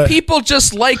 Maybe people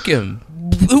just like him.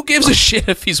 Who gives a shit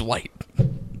if he's white?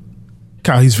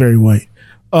 Kyle, he's very white.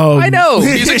 I know.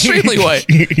 He's extremely white.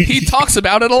 He talks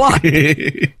about it a lot.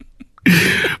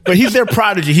 But he's their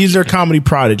prodigy. He's their comedy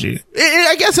prodigy.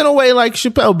 I guess in a way like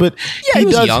Chappelle, but he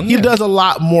does a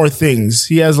lot more things.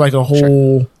 He has like a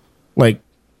whole like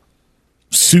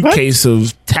suitcase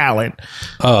of talent.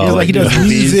 He does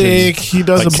music. He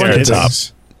does a bunch of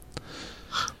things.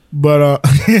 But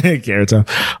Carrot Top.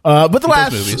 But the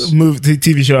last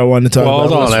TV show I wanted to talk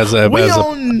about.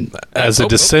 Hold on, as a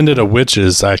descendant of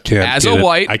witches, I can't. As a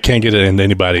white, I can't get it into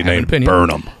anybody named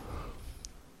Burnham.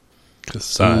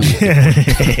 Witches.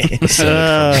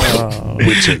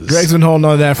 Greg's been holding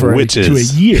on to that for to a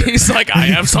year. He's like, I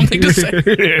have something to say.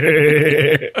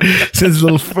 Since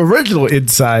the original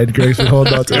Inside, Greg's been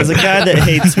holding on to. As a guy that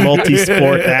hates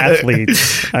multi-sport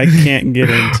athletes, I can't get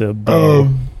into both.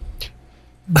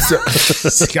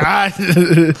 Scott,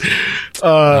 the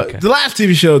last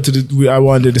TV show I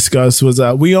wanted to discuss was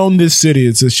We Own This City.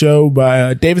 It's a show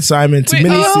by David Simon. It's a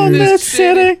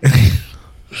miniseries.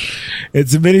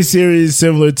 It's a miniseries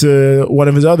similar to one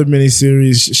of his other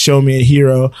miniseries, Show Me a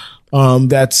Hero.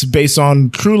 That's based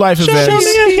on true life events. Show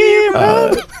me a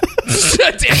hero.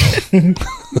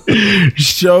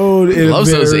 Showed in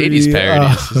loves those 80s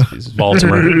parodies.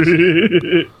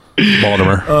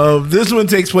 Baltimore. This one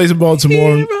takes place in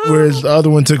Baltimore, whereas the other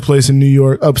one took place in New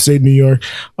York, upstate New York.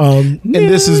 And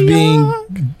this is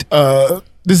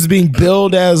being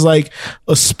billed as like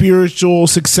a spiritual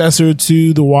successor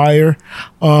to The Wire.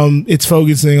 It's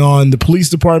focusing on the police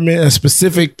department, a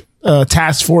specific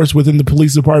task force within the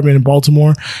police department in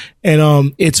Baltimore,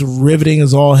 and it's riveting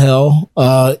as all hell.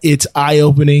 It's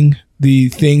eye-opening, the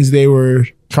things they were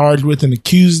charged with and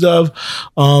accused of,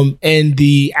 and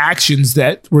the actions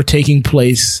that were taking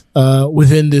place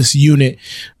within this unit,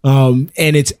 and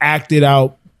it's acted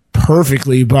out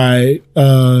perfectly by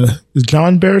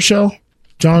John Baruchel.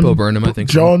 Bo Burnham, I think.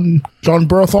 John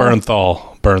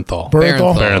Bernthal.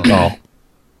 Bernthal.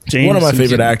 James, one of my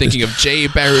favorite actors. Thinking of Jay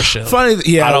Baruchel. Funny,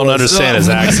 yeah. I don't understand his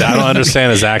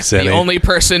accent. The only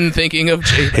person thinking of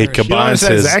Jay Baruchel. He combines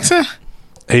his accent.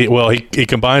 He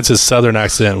combines his southern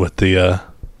accent with the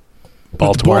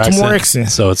Baltimore accent.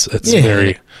 So it's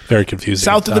very, very confusing.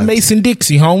 South of the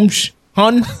Mason-Dixie, Holmes.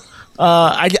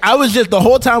 I was just the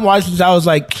whole time watching this, I was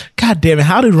like, God damn it,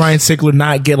 how did Ryan Sickler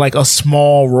not get like a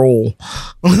small role?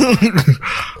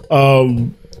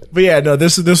 But yeah, no,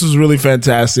 this was really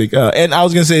fantastic. And I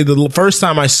was gonna say the first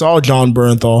time I saw John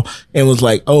Bernthal and was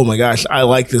like, oh my gosh, I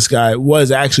like this guy,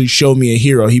 was actually Show Me a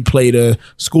Hero. He played a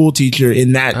school teacher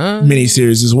in that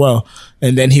miniseries as well.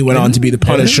 And then he went on to be the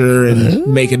Punisher and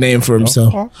make a name for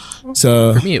himself.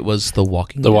 So for me, it was The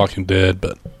Walking Dead.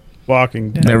 But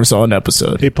Walking Dead. Never saw an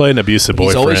episode. He played an abusive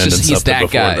boyfriend. He's that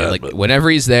guy. Like whenever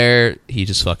he's there, he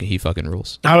fucking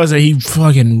rules. I was like, he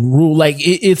fucking rule. Like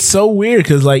it's so weird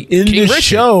because like in King this Richard.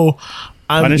 show,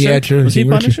 Was he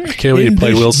Punisher? I can't believe he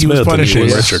played Will Smith. Punisher, and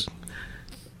yes. Richard.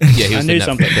 Yeah, he was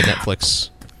I knew the Netflix.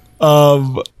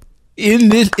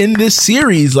 In this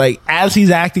series, like as he's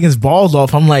acting his balls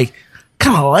off, I'm like,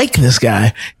 kind of like this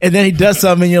guy, and then he does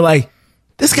something, and you're like,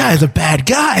 this guy is a bad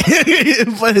guy.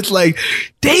 But it's like,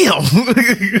 damn.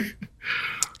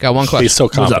 Got one question. He's so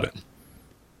confident.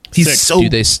 He's so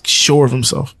sure of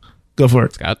himself. Go for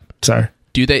it. Scott, sorry.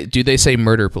 Do they say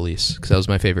murder police? Because that was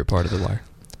my favorite part of The Wire.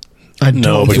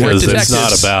 No, because it's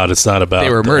not about. They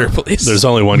were murder police. There's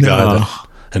only one guy that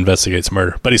investigates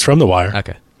murder, but he's from The Wire.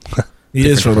 Okay. He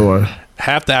is from The Wire.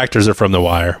 Half the actors are from The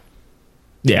Wire.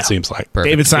 Yeah. It seems like. Perfect.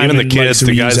 David Simon, even the kids,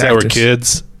 the guys that were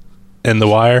kids in The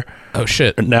Wire. Oh,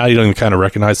 shit. Now you don't even kind of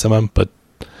recognize some of them, but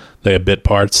they have bit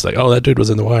parts. Like, oh, that dude was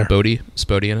in The Wire. Is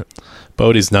Bodie in it?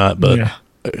 Bodie's not, but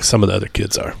some of the other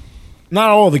kids are. Not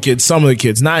all the kids. Some of the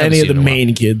kids. Not any of the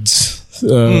main kids.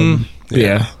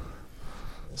 Yeah.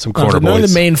 Some corner boys. None of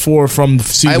the main four from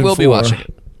season 4. I will be watching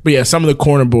it. But yeah, some of the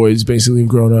corner boys basically have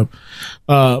grown up.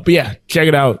 But yeah, check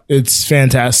it out. It's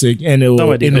fantastic, and it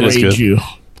will enrage you.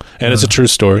 And it's a true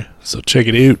story, so check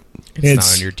it out. It's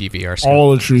not on your DVR screen.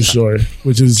 All a true story,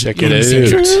 which is check it out.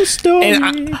 True story.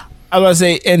 And I was about to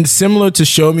say, and similar to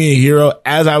Show Me a Hero,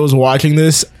 as I was watching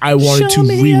this, I wanted to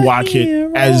rewatch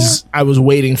it as I was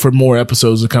waiting for more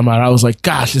episodes to come out. I was like,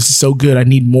 gosh, this is so good. I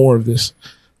need more of this.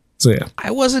 So yeah. I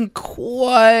wasn't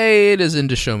quite as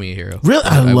into Show Me a Hero. Really?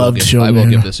 I loved Show Me a Hero. I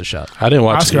will give this a shot. I didn't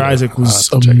watch Oscar Isaac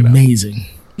was amazing.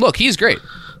 Look, he's great.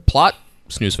 Plot,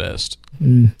 snooze fest.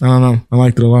 I don't know. I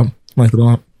liked it a lot.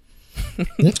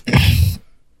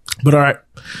 But all right.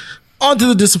 On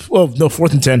to the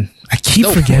 4th and 10. I keep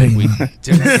forgetting.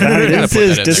 This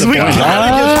is disappointing. We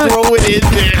gotta just throw it in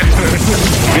there.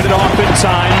 Get it off in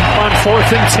time on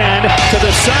 4th and 10 to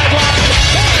the sideline.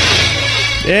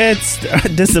 It's a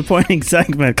disappointing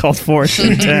segment called 4th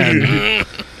and 10.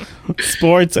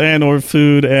 Sports and or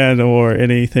food and or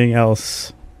anything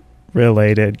else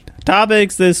related.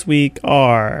 Topics this week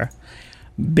are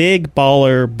Big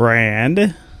Baller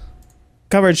Brand,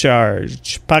 Cover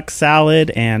Charge, Puck Salad,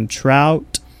 and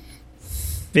Trout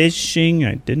Fishing.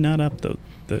 I did not up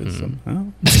those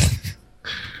somehow.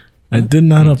 I did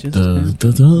not up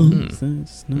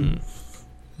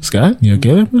Scott, you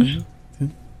okay?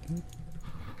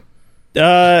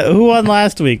 Who won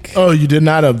last week? Oh, you did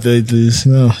not update this.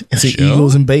 No, it's the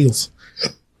Eagles and Bagels.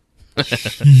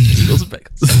 Eagles and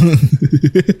Bagels.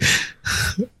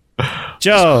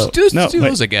 Joe, let's do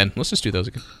those again. Let's just do those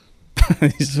again. You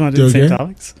just want to do the same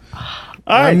topics? All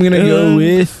right, I'm gonna go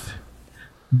with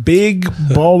Big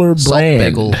Baller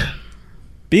Brand.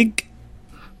 Big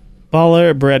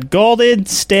Baller Bread. Golden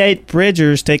State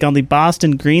Bridgers take on the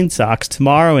Boston Green Sox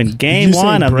tomorrow in Game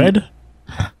 1 of the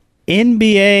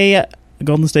NBA.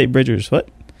 Golden State Bridgers. What?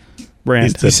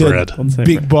 Brand. He said bread.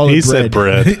 Big Baller Bread. He said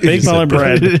bread. Big Baller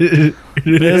Bread. That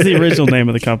is the original name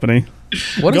of the company.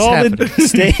 What is Golden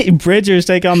State Bridgers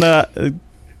take on the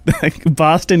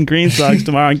Boston Green Sox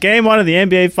tomorrow in Game 1 of the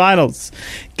NBA Finals.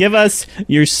 Give us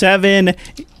your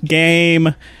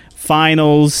 7-game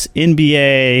finals,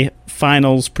 NBA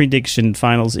Finals prediction.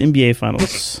 Finals, NBA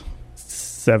Finals.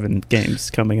 7 games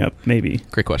coming up, maybe.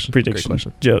 Great question. Prediction. Great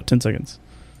question. Joe, 10 seconds.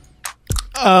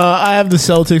 I have the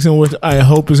Celtics, in which I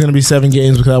hope is going to be 7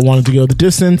 games because I wanted to go the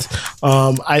distance.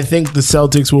 I think the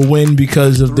Celtics will win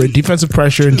because of their defensive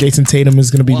pressure, and Jason Tatum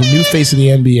is going to be the new face of the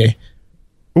NBA.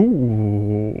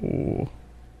 Ooh.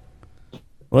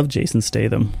 Love Jason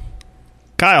Statham.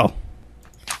 Kyle.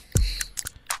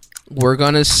 We're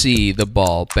going to see the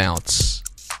ball bounce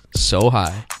so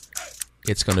high.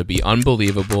 It's going to be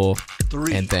unbelievable.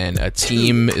 And then a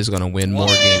team is going to win more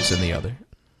games than the other.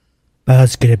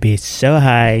 Ball's going to be so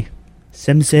high.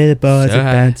 Some say the ball is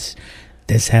bounce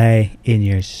this high in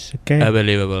yours. Okay.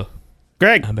 Unbelievable.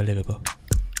 Greg. Unbelievable.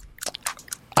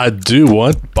 I do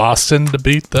want Boston to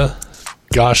beat the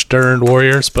gosh darn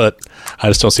Warriors, but I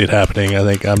just don't see it happening. I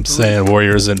think I'm saying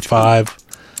Warriors in 5,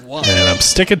 and I'm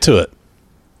sticking to it.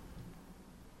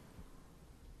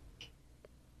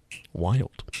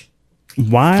 Wild.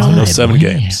 No 7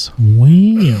 games.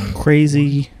 Wow.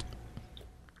 Crazy.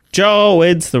 Joe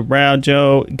wins the round.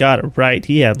 Joe got it right.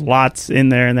 He had lots in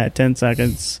there in that 10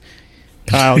 seconds.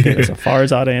 Kyle gave us a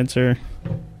Farzad answer.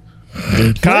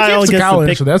 Kyle gets to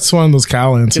pick. That's one of those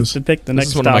Kyle answers. Gets to pick the next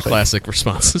This is one topic. of my classic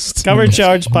responses. Cover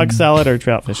charge, puck salad, or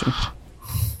trout fishing?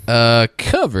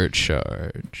 Cover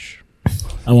charge.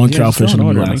 I want trout fishing.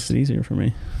 Order makes it easier for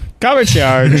me. Cover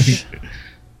charge.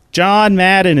 John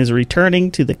Madden is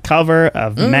returning to the cover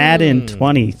of Madden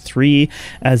 23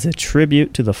 as a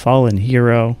tribute to the fallen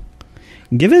hero.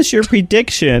 Give us your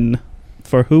prediction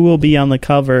for who will be on the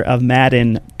cover of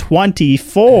Madden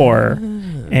 24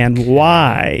 and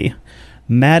why.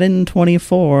 Madden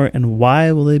 24 and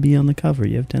why will they be on the cover?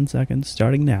 You have 10 seconds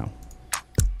starting now.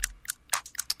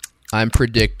 I'm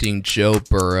predicting Joe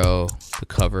Burrow, the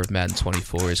cover of Madden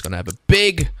 24, is going to have a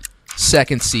big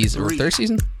second season. Or third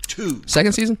season?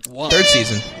 Second season? Third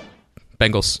season.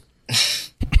 Bengals.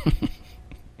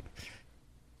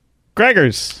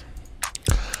 Gregors.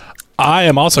 I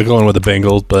am also going with the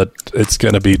Bengals, but it's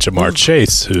going to be Jamar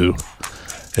Chase, who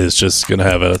is just going to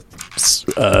have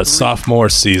a sophomore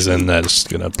season that's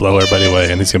going to blow everybody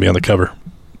away, and he's going to be on the cover.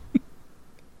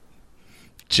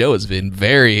 Joe has been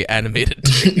very animated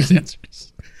during these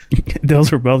answers.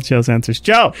 Those were both Joe's answers.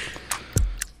 Joe.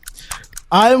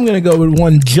 I'm going to go with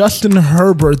one Justin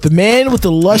Herbert, the man with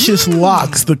the luscious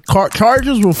locks. The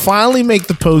Chargers will finally make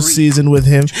the postseason with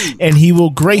him, and he will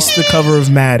grace the cover of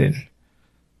Madden.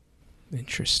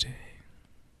 Interesting.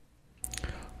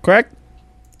 Correct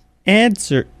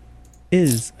answer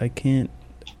is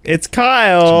it's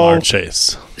Kyle. Jamar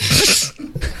Chase.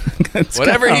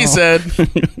 Whatever he said.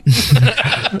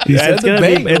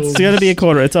 It's gonna be a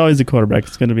quarter. It's always a quarterback.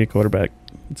 It's gonna be a quarterback.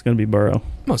 It's gonna be Burrow.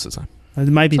 Most of the time. It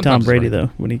might be Sometimes Tom Brady it's fine.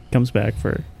 though when he comes back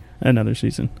for another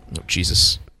season. Oh,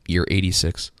 Jesus. Year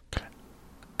 86.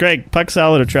 Greg, puck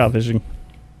salad or trout fishing?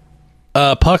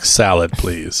 Puck salad,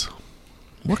 please.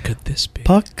 What could this be?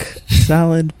 Puck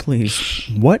salad, please.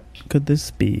 What could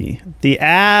this be? The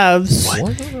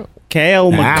Avs.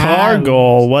 Kale McCarr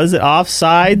goal. Was it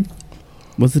offside?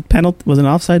 Was it penalty? Was it an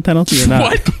offside penalty or not?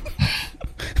 What?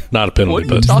 Not a penalty,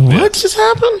 but What just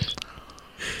happened?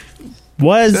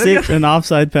 Was it an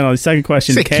offside penalty? Second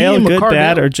question. Say Kale, Keenan good, McCarr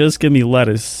bad, down. or just give me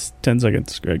lettuce? 10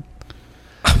 seconds, Greg.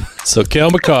 So Cale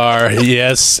McCarr,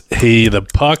 yes, the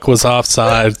puck was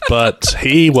offside, but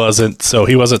he wasn't. So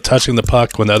he wasn't touching the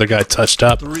puck when the other guy touched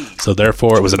up. So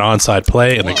therefore, it was an onside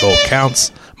play, and the goal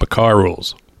counts. McCarr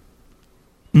rules.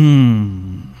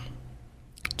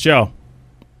 Joe.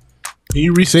 Can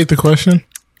you restate the question?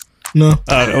 No.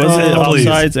 Was it please.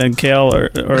 offsides and Kale or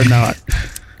not?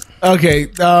 Okay.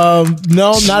 No,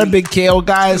 not a big kale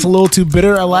guy. It's a little too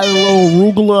bitter. I like a little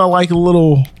arugula. I like a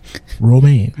little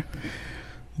romaine.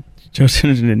 Joe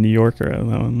sent it in New Yorker on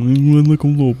that one. Like a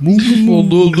little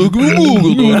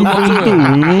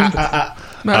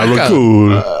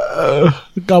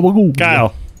Gabagool.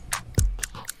 Kyle.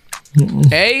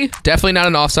 A, definitely not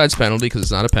an offsides penalty because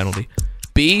it's not a penalty.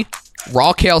 B,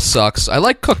 raw kale sucks. I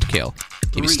like cooked kale.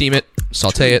 Maybe steam it,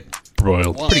 saute it.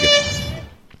 Broiled. Pretty good.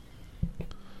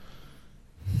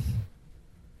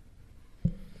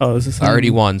 Oh, is this I already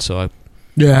won, so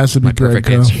Yeah, it has to be my perfect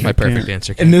Greg, answer. though. My perfect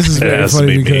answer. And this is It very has to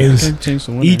funny be me. because Change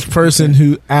the winner. each person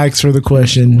who asked for the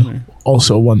question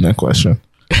also won that question.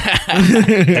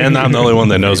 And I'm the only one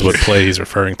that knows what play he's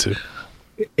referring to.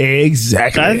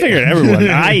 Exactly. I figured everyone.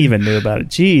 I even knew about it.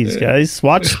 Jeez, guys,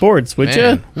 watch sports, would you?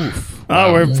 Man, oof.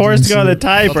 Oh, we're forced to go to the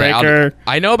tiebreaker.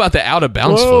 I know about the out of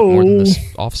bounds flip more than this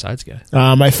offsides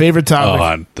guy. My favorite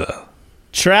topic.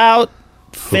 Trout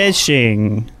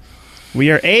fishing. We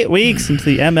are 8 weeks into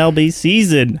the MLB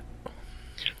season.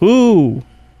 Who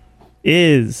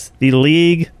is the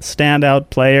league standout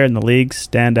player and the league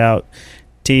standout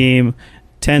team?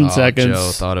 10 seconds.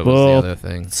 Joe thought it was We'll the other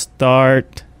thing.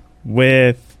 Start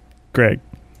with Greg.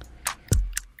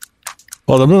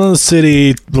 Well, the Moon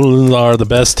City are the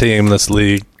best team this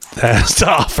league has to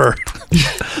offer.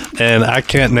 And I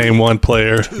can't name one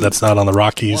player that's not on the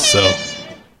Rockies, so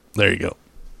there you go.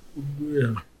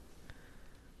 Yeah.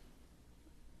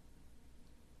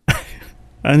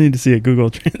 I need to see a Google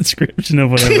transcription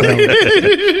of whatever.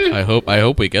 I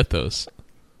hope we get those.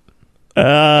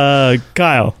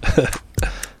 Kyle.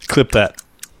 Clip that.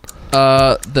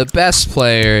 The best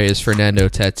player is Fernando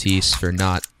Tatis for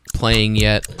not playing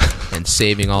yet and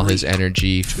saving all his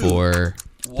energy for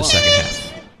the second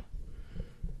half.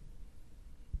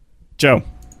 Joe.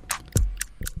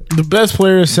 The best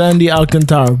player is Sandy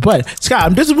Alcantara. But, Scott,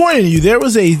 I'm disappointed in you. There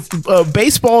was a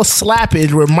baseball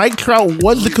slappage where Mike Trout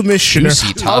was the commissioner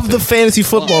of the Fantasy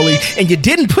Football League, and you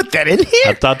didn't put that in here?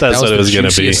 I thought that's what it was going to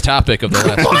be. Juiciest topic of the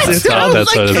last I thought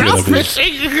that's what it was going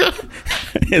to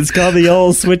be. It's called the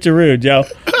old switcheroo, Joe.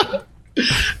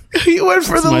 You went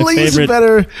for the least favorite.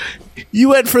 better. You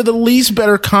went for the least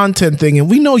better content thing, and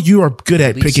we know you are good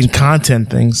at picking content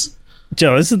things.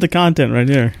 Joe, this is the content right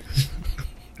here.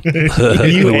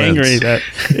 You angry that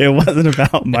it wasn't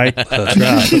about Mike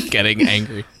Trout. Getting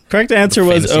angry. Correct answer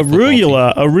was Fantasy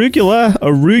football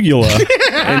arugula.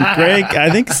 And Greg, I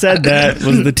think, said that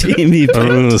was the team he picked.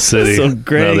 Maroon City. So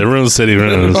Greg, No, the Maroon City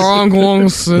Runes. Maroon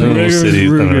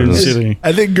City.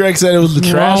 I think Greg said it was the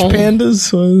Trash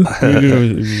Pandas.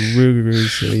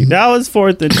 That was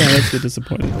 4th and 10. That's the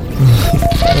disappointment.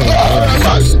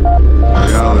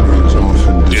 Reality is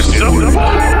often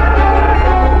disappointing.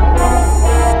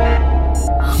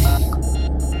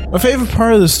 My favorite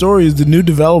part of the story is the new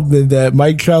development that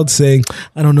Mike Trout's saying,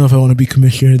 I don't know if I want to be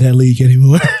commissioner of that league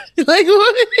anymore. Like,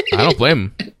 what? I don't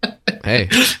blame him. Hey.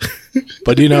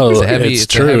 But you know, It's a heavy- it's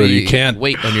it's a true. heavy You can't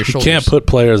weight on your You shoulders. can't put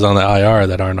players on the IR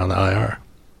that aren't on the IR.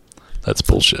 That's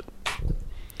bullshit.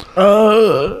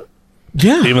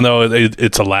 Yeah. Even though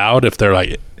it's allowed if they're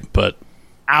like, but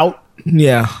out.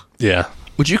 Yeah. Yeah.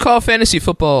 Would you call fantasy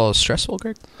football stressful,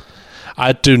 Greg?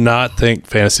 I do not think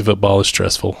fantasy football is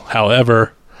stressful.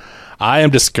 However, I am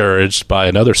discouraged by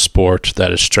another sport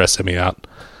that is stressing me out.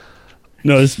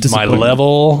 No, it's my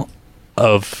level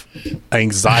of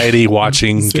anxiety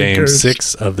watching Game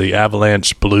 6 of the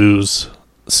Avalanche Blues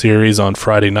series on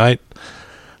Friday night.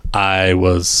 I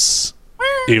was,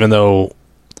 even though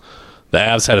the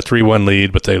Avs had a 3-1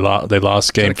 lead, but they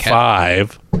lost Game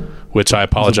 5, which I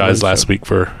apologized last week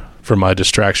for my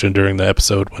distraction during the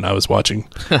episode when I was watching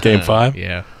Game 5.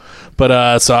 Yeah.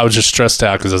 But so I was just stressed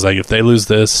out because I was like, if they lose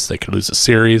this, they could lose the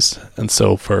series. And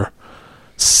so for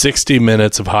 60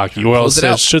 minutes of hockey, well,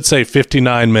 it should say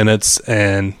 59 minutes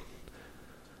and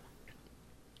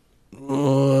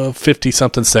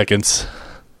 50-something seconds,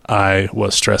 I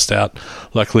was stressed out.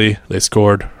 Luckily, they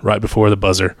scored right before the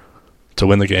buzzer to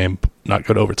win the game, not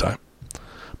go to overtime.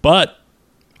 But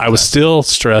I was still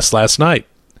stressed last night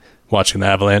watching the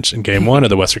Avalanche in Game 1 of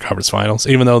the Western Conference Finals,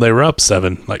 even though they were up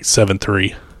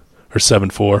 7-3 or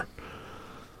 7-4.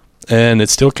 And it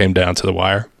still came down to the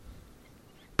wire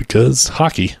because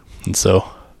hockey. And so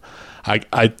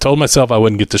I told myself I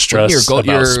wouldn't get distressed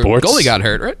about sports. Your goalie got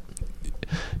hurt, right?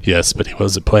 Yes, but he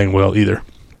wasn't playing well either.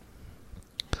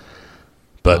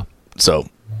 But so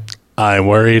I'm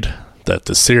worried that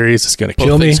the series is going to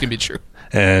kill me. Things can be true.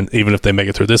 And even if they make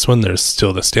it through this one, there's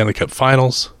still the Stanley Cup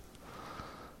Finals.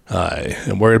 I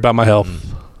am worried about my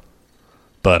health,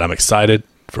 but I'm excited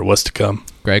for what's to come.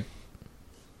 Greg,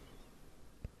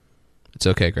 it's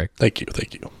okay, Greg. Thank you.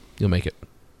 You'll make it.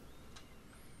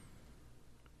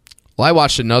 Well, I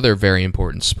watched another very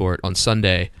important sport on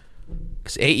Sunday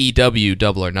because AEW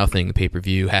Double or Nothing, the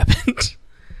pay-per-view, happened.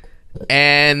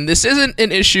 And this isn't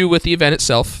an issue with the event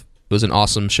itself. It was an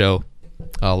awesome show.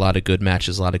 A lot of good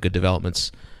matches, a lot of good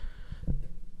developments.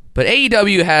 But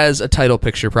AEW has a title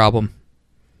picture problem.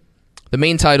 The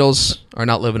main titles are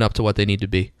not living up to what they need to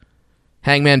be.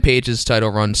 Hangman Page's title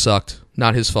run sucked.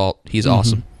 Not his fault. He's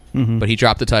awesome. Mm-hmm. But he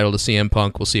dropped the title to CM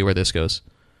Punk. We'll see where this goes.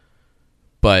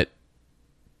 But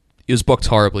it was booked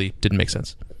horribly. Didn't make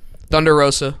sense. Thunder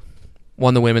Rosa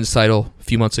won the women's title a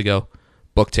few months ago.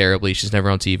 Booked terribly. She's never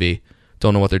on TV.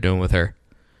 Don't know what they're doing with her.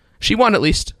 She won at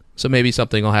least, so maybe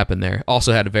something will happen there.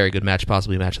 Also had a very good match,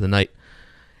 possibly match of the night.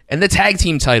 And the tag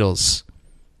team titles.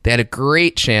 They had a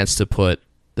great chance to put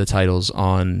the titles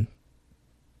on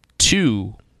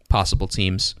 2 possible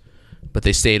teams, but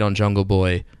they stayed on Jungle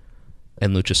Boy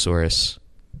and Luchasaurus,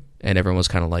 and everyone was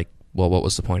kind of like, well, what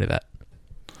was the point of that?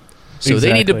 So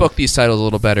They need to book these titles a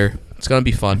little better. It's going to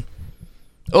be fun.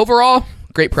 Overall,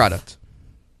 great product,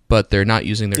 but they're not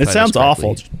using their titles sounds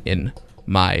awful, in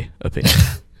my opinion.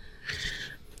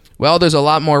 Well, there's a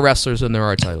lot more wrestlers than there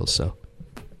are titles, so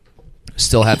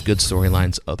still have good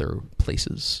storylines other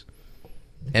places.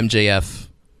 MJF,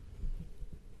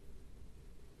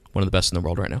 one of the best in the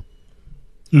world right now.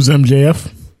 Who's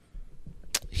MJF?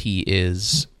 He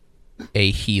is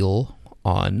a heel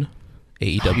on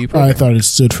AEW program. I thought it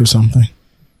stood for something.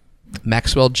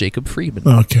 Maxwell Jacob Friedman.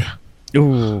 Okay.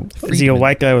 Ooh, is he a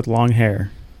white guy with long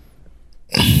hair?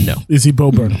 No. Is he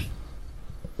Bo Burnham?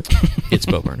 It's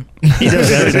Bo Burnham. He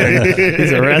does everything.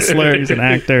 He's a wrestler. He's an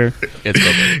actor. It's Bo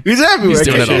Burnham. He's happy. He's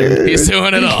doing it all. He's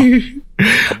doing it all.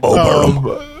 Bo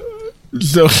Burnham.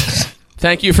 So,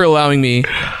 thank you for allowing me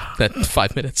that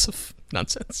 5 minutes of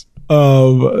nonsense.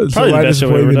 So Probably the my best show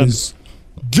we've ever done. disappointment is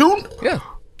June. Yeah,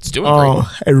 it's doing great.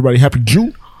 Everybody, happy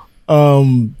June.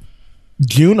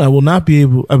 June, I will not be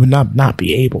able. I would not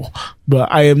be able,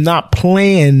 but I am not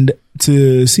planned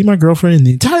to see my girlfriend in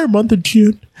the entire month of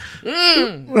June.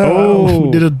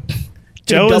 Oh, did a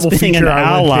Joe is double being an feature.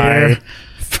 I went ally there.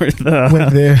 for Went the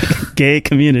there. gay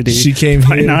community. She came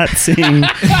by here. not seeing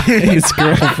his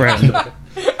girlfriend.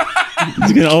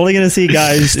 He's only going to see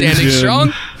guys Standing in June.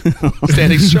 strong.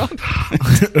 Standing strong.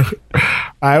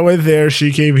 I went there.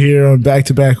 She came here on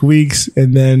back-to-back weeks,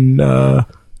 and then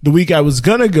the week I was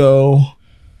gonna go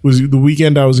was the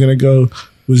weekend I was gonna go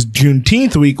was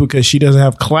Juneteenth week because she doesn't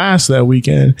have class that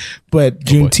weekend. But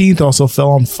Juneteenth also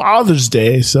fell on Father's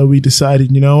Day, so we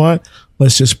decided, you know what?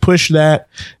 Let's just push that,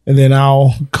 and then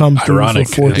I'll come through Ironic,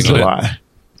 for 4th of isn't it? July.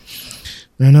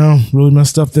 I know, really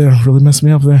messed up there. Really messed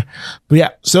me up there. But yeah,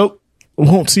 so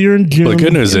won't see her in June. Well, the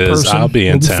good news in is person. I'll be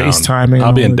in We'll town. FaceTiming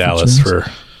I'll be and in all that Dallas good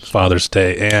for Father's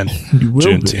Day and You will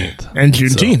be. Juneteenth. And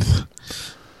Juneteenth.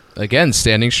 Again,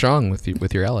 standing strong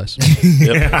with your allies.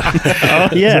 Yep. Oh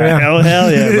yeah! Oh hell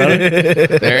yeah, brother!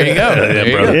 There you go. There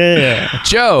you brother. go. Yeah.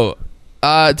 Joe,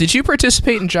 did you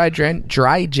participate in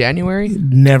Dry January?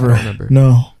 Never. remember.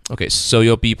 No. Okay, so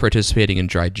you'll be participating in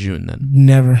Dry June then?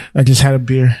 Never. I just had a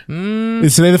beer.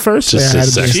 Is today the first? Just I had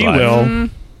a sex beer. She will.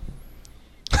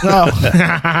 Oh.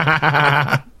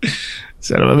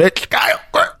 Son of a bitch.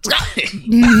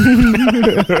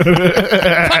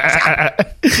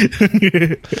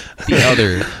 The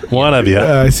other. One of you.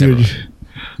 I see what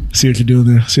you're doing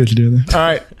there. All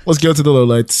right, let's go to the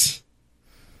lowlights.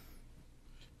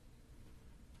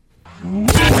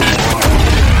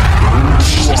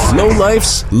 Low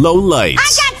life's low lights. I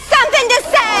got something to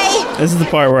say. This is the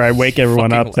part where I wake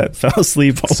everyone up that fell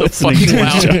asleep while So listening fucking to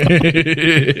loud.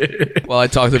 the show. Well, I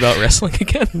talked about wrestling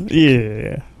again.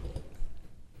 Yeah.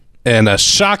 And a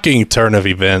shocking turn of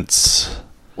events.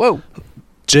 Whoa.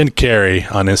 Jen Carey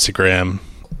on Instagram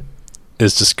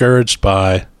is discouraged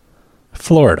by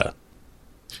Florida.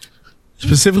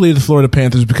 Specifically the Florida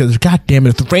Panthers, because God damn it,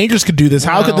 if the Rangers could do this,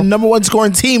 how could the number one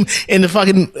scoring team in the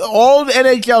fucking all the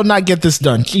NHL not get this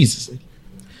done? Jesus.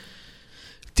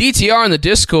 DTR in the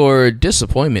Discord,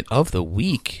 disappointment of the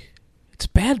week. It's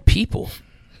bad people.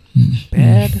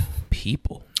 Bad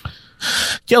people.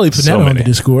 Kelly Panetta on the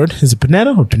Discord. Is it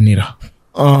Panetta or Panetta?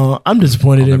 I'm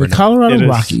disappointed in the Colorado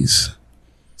Rockies.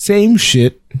 Same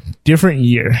shit, different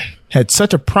year. Had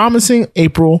such a promising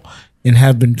April and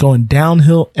have been going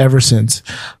downhill ever since.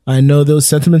 I know those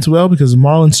sentiments well because the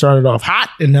Marlins started off hot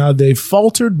and now they've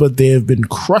faltered, but they have been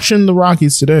crushing the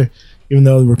Rockies today, even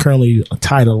though we're currently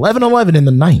tied 11-11 in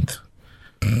the 9th.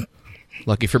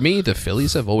 Lucky for me, the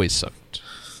Phillies have always sucked.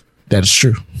 That is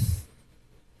true.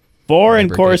 Foreign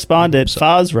correspondent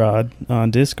Fozrod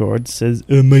on Discord says,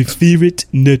 my favorite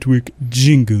network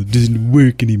jingle doesn't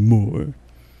work anymore.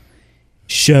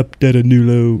 Shop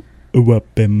Nulo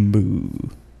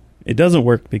Wapembu. It doesn't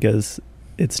work because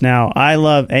it's now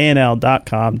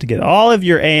iloveanl.com to get all of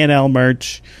your ANL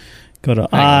merch. Go to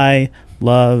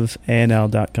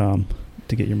iloveanl.com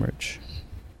to get your merch.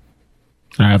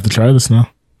 I have to try this now.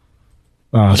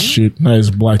 Oh, shoot. I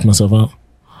just blacked myself out.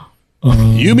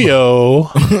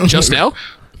 Yumio. Just now?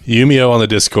 Yumio on the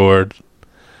Discord.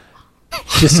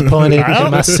 Disappointed in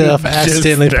myself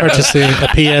accidentally purchasing a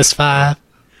PS5.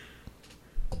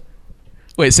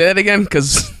 Wait, say that again,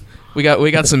 because we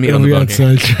got some meat on the bone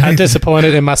here. I'm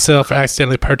disappointed in myself for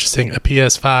accidentally purchasing a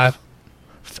PS5.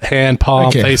 Hand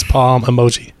palm, face palm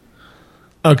emoji.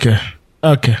 Okay.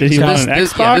 Did he want an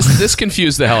Xbox? Yeah, this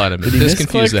confused the hell out of me. This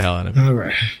confused the hell out of me. All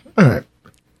right.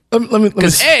 Let me.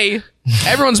 Because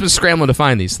everyone's been scrambling to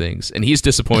find these things, and he's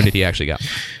disappointed he actually got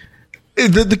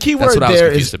them. The key word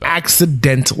there is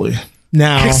accidentally.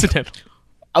 Now,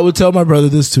 I would tell my brother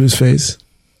this to his face.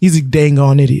 He's a dang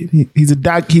on idiot. He's a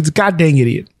goddamn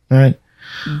idiot. All right.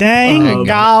 Dang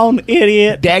gone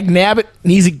idiot. Dag nabbit.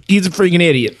 He's a freaking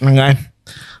idiot. Okay.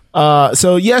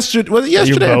 So yesterday was it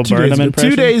yesterday or 2 days ago?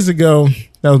 2 days ago.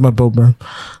 That was my Bo Burnham.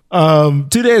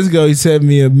 2 days ago, he sent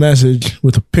me a message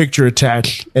with a picture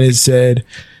attached, and it said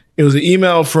it was an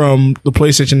email from the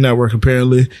PlayStation Network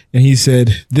apparently, and he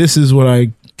said, "This is what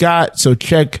I got. So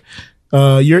check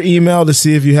your email to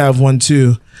see if you have one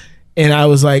too." And I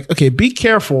was like, okay, be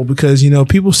careful because,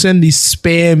 people send these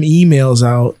spam emails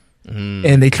out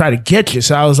and they try to get you.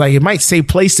 So I was like, it might say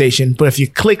PlayStation, but if you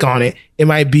click on it, it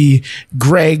might be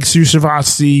Greg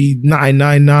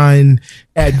Susavasi999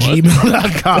 at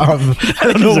gmail.com. I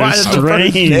don't know why that's the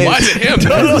first name. Why is it him?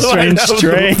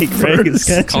 Greg is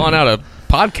calling out a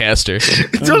podcaster.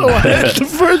 I don't know why that's the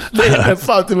first thing that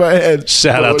popped in my head.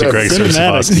 Shout out to Greg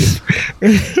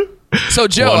Susavasi. So,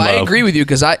 Joe, I agree with you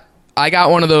because I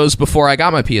got one of those before I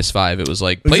got my PS5. It was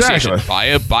like PlayStation, buy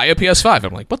a PS5.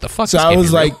 I'm like, what the fuck? So I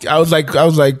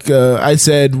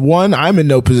said, one, I'm in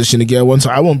no position to get one, so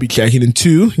I won't be checking. And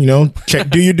two, check,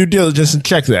 do your due diligence and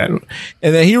check that. And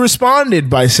then he responded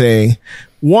by saying,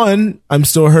 one, I'm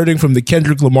still hurting from the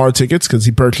Kendrick Lamar tickets because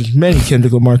he purchased many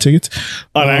Kendrick Lamar tickets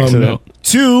on accident.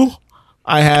 Two,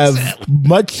 I have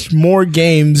much more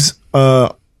games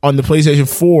on the PlayStation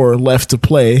 4 left to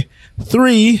play.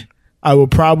 Three, I will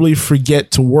probably forget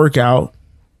to work out.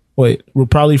 Wait, we'll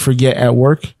probably forget at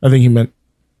work. I think he meant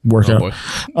workout.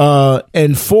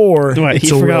 And four, he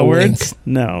forgot words?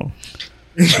 No.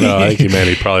 No, I think he meant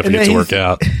he probably forgets to work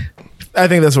out. I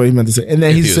think that's what he meant to say. And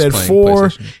then he said, four,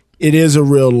 it is a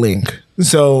real link.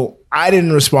 So I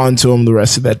didn't respond to him the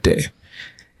rest of that day.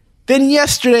 Then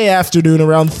yesterday afternoon,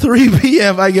 around 3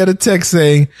 p.m., I get a text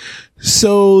saying,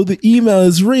 so the email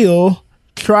is real.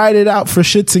 Tried it out for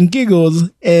shits and giggles,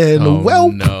 and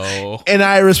no. And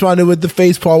I responded with the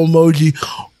facepalm emoji.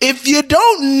 If you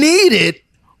don't need it,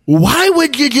 why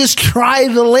would you just try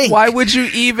the link? Why would you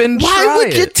even Why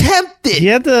would you tempt it? He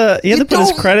had to put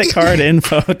his credit card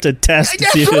info to test to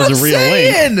see if it was a real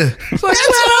link. That's what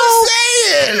I'm saying.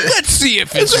 Let's see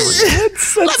if it's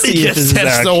real. Let me just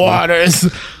test the waters.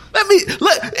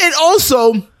 And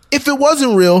also, if it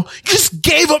wasn't real, you just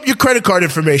gave up your credit card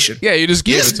information. Yeah, you just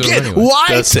gave it to him anyway. Why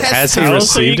has he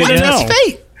received it yet?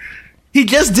 Fate? He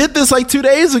just did this like 2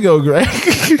 days ago, Greg.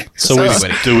 So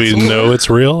do we know it's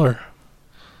real or?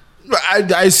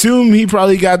 I assume he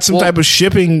probably got some type of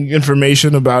shipping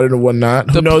information about it or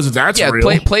whatnot. Who knows if that's real?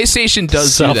 PlayStation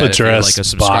does do that if you're like a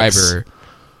subscriber.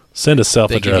 Send a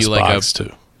self-addressed box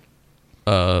to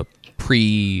a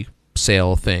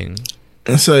pre-sale thing.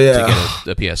 So yeah, to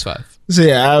get a PS5. So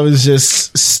yeah, I was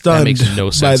just stunned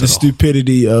by the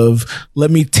stupidity of let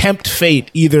me tempt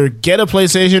fate, either get a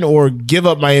PlayStation or give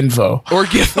up my info. Or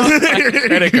give up my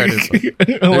credit card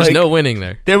info. There's no winning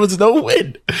there. There was no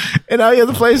win. And now he has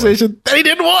a PlayStation that he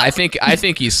didn't want. I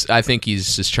think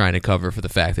he's just trying to cover for the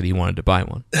fact that he wanted to buy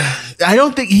one. I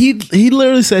don't think he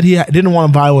literally said he didn't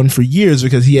want to buy one for years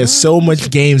because he has so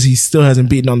much games he still hasn't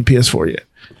beaten on the PS4 yet.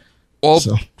 Well,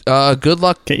 good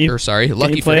luck.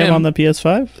 Lucky for him on the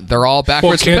PS5. They're all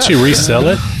backwards. Well, can't you resell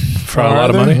it for a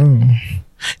lot of money?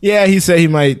 Yeah, he said he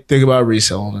might think about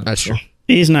reselling it. That's true.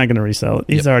 He's not going to resell it.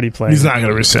 He's already playing. He's not going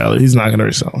to resell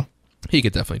it. He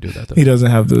could definitely do that, though. He doesn't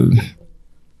have the...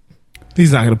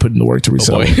 He's not going to put in the work to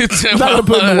resell it. He's not going to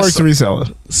put in the work to resell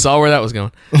it. Saw where that was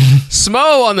going.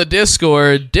 Smo on the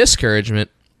Discord.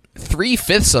 Discouragement.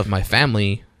 3/5 of my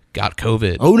family got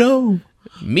COVID. Oh, no.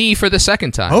 Me for the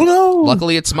second time. Oh, no.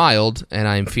 Luckily, it's mild, and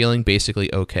I'm feeling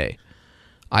basically okay.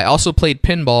 I also played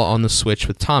pinball on the Switch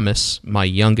with Thomas, my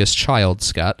youngest child,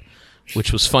 Scott,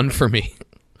 which was fun for me.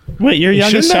 Wait, your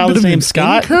youngest child is named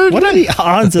Scott? What are the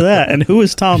odds of that? And who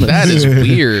is Thomas? That is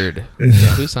weird.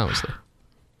 Who's Thomas, though?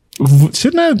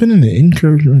 Shouldn't I have been in the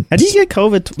encouragement? How do you get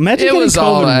COVID? Imagine getting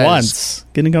COVID once.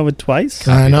 Getting COVID twice?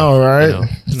 I know, right?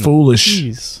 Foolish.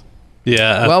 Jeez.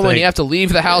 Yeah. Well, when you have to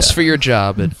leave the house for your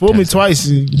job. Fool me twice.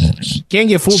 You can't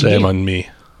get fooled. Shame on me.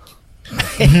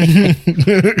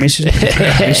 Mission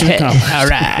accomplished. All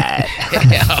right.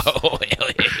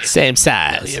 Same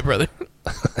size. Hell yeah, brother.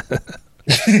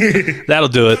 That'll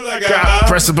do it.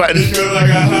 Press the button.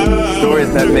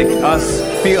 Stories that make us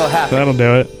feel happy. That'll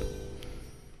do it.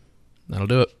 That'll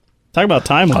do it. Talk about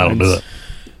timelines. That'll do it.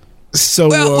 So,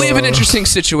 we have an interesting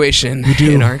situation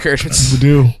in our encouragements. We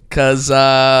do. Because,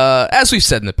 as we've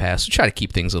said in the past, we try to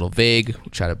keep things a little vague. We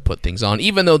try to put things on,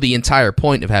 even though the entire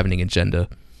point of having an agenda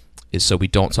is so we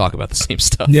don't talk about the same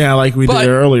stuff. Yeah, like we did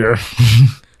earlier.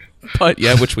 But,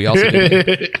 yeah, which we also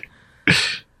did.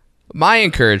 My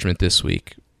encouragement this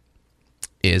week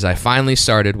is I finally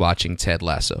started watching Ted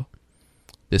Lasso.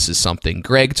 This is something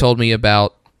Greg told me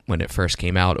about when it first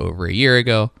came out over a year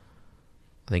ago.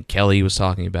 I think Kelly was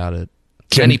talking about it.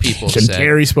 Many people said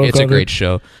it's a great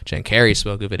show. Jen Carey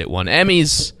spoke of it. It won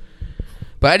Emmys.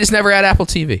 But I just never had Apple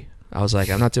TV. I was like,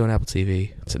 I'm not doing Apple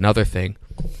TV. It's another thing.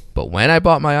 But when I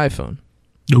bought my iPhone,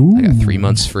 I got 3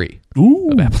 months free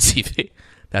of Apple TV.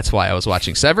 That's why I was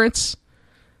watching Severance.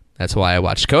 That's why I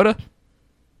watched Coda.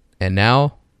 And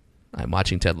now I'm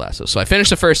watching Ted Lasso. So I finished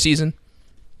the first season.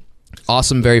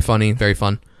 Awesome, very funny, very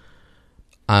fun.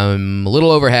 I'm a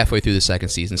little over halfway through the second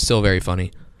season. Still very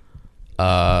funny.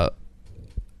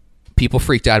 People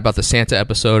freaked out about the Santa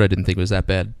episode. I didn't think it was that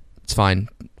bad. It's fine.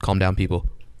 Calm down, people.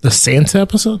 The Santa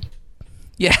episode?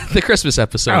 Yeah, the Christmas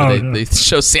episode. They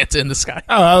show Santa in the sky.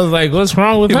 Oh, I was like, what's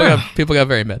wrong with that? People got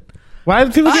very mad. Why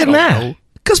did people get mad?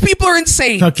 Because people are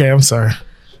insane. Okay, I'm sorry.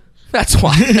 That's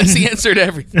why. That's the answer to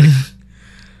everything.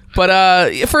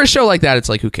 But for a show like that, it's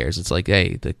like, who cares? It's like,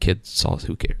 hey, the kids saw it.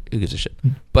 Who cares? Who gives a shit?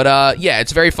 But yeah,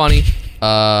 it's very funny.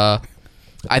 I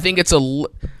think it's a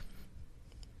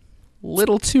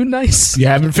little too nice. You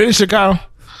haven't finished it, Kyle.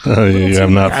 You have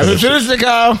not finished it,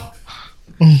 Kyle.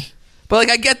 But like,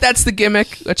 I get that's the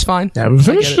gimmick. That's fine. Haven't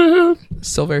finished it. It's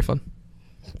still very fun.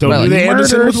 Don't do the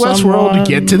Anderson with Westworld to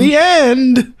get to the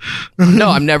end. No,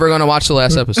 I'm never going to watch the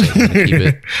last episode. I'm going to keep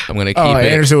it. I'm going to keep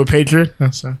it. Anderson with Patriot? Oh,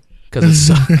 sorry. Because it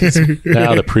sucks.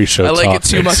 Now the pre-show I like talk it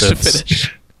too much sense. to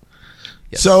finish.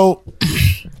 Yes. So,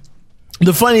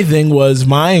 the funny thing was,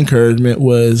 my encouragement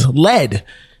was lead.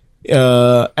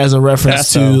 As a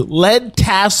reference to lead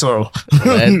tassel,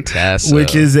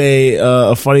 which is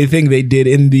a funny thing they did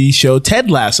in the show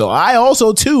Ted Lasso. I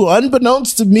also, too,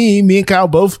 unbeknownst to me and Kyle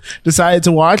both decided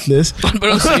to watch this.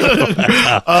 Unbeknownst to you.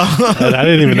 I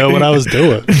didn't even know what I was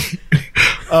doing.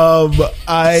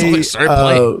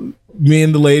 Me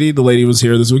and the lady was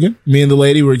here this weekend. Me and the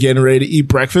lady were getting ready to eat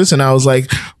breakfast, and I was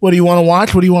like, what do you want to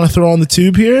watch? What do you want to throw on the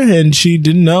tube here? And she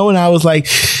didn't know, and I was like,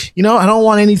 you know, I don't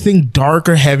want anything dark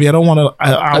or heavy. I don't want an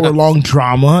hour-long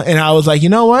drama. And I was like, you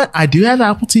know what? I do have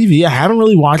Apple TV. I haven't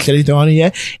really watched anything on it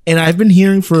yet. And I've been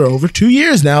hearing for over 2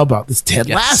 years now about this Ted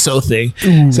Lasso thing.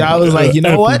 So I was like, you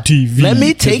know Apple what? TV, Let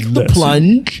me take the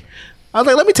plunge. I was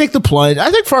like, let me take the plunge.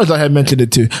 I think Farzad had mentioned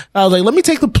it too. I was like, let me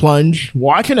take the plunge,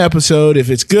 watch an episode. If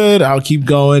it's good, I'll keep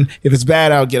going. If it's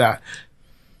bad, I'll get out.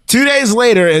 2 days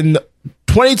later, and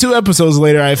 22 episodes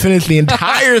later, I finished the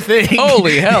entire thing.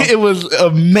 Holy hell. It was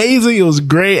amazing. It was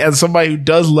great. As somebody who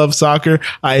does love soccer,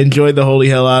 I enjoyed the holy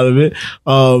hell out of it.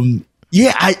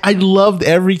 Yeah, I loved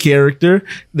every character.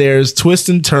 There's twists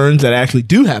and turns that actually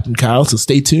do happen, Kyle, so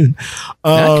stay tuned.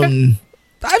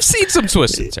 I've seen some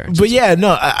twists and turns. But yeah,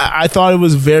 no, I thought it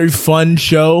was a very fun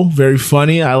show, very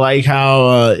funny. I like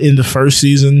how in the first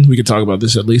season, we could talk about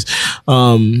this at least,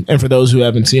 and for those who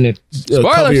haven't seen it,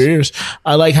 cover your ears.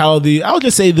 I like how I would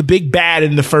just say the big bad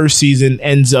in the first season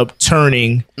ends up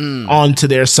turning onto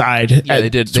their side. Yeah, they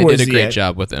did a great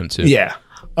job with them too. Yeah.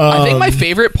 I think my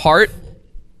favorite part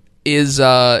is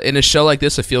in a show like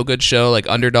this, a feel-good show, like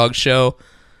underdog show,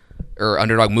 or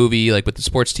underdog movie, like with the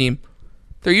sports team.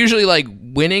 They're usually like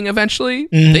winning eventually.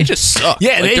 They just suck.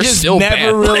 Yeah, like, they just never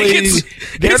bad. really. Like,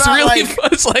 it's really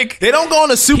it's like they don't go on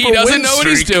a super. He doesn't win know what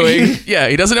he's streak. doing. Yeah,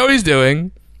 he doesn't know what he's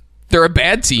doing. They're a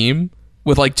bad team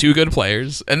with like 2 good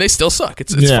players, and they still suck.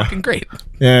 It's fucking great.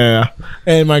 Yeah,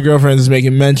 and my girlfriend is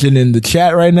making mention in the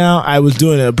chat right now. I was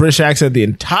doing a British accent the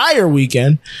entire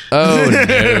weekend. Oh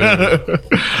no!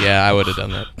 Yeah, I would have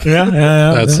done that. Yeah.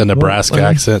 That's a Nebraska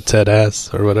accent, Ted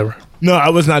ass or whatever. No, I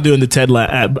was not doing the Ted.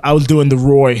 I was doing the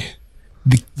Roy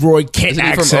Kent Isn't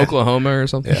he accent. from Oklahoma or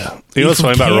something? Yeah. You know what's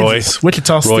funny about Roy?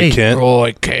 Wichita State. Roy Kent.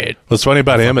 Roy Kent. What's funny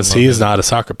about him is he's not a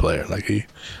soccer player. Like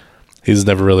he's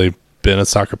never really been a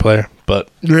soccer player, but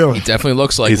really, he definitely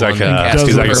looks like he's one.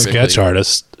 like a sketch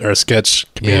artist or a sketch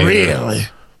comedian. Really?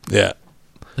 Yeah.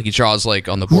 Like he draws like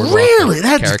on the boardwalk. Really?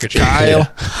 Like, That's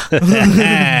Kyle.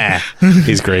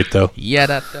 He's great though.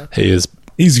 Yeah, he is.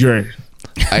 He's great.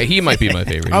 He might be my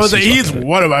favorite. I would say he's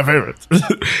one of my favorites.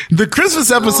 The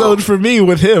Christmas episode for me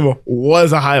with him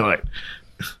was a highlight.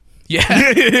 Yeah,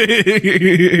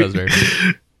 that was very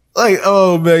good. Like,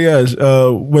 oh my gosh,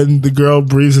 when the girl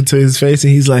breathes into his face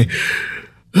and he's like,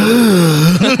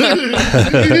 it's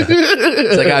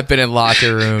like I've been in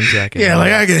locker rooms. I can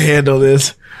handle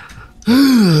this.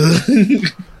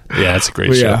 Yeah, it's a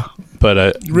great show.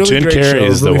 But really Jim great Carrey show.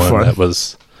 is the Really one fun. that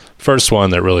was first one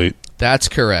that really That's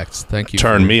correct. Thank you.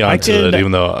 turned me onto it,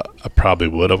 even though I probably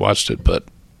would have watched it. But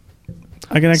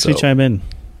I can actually chime in.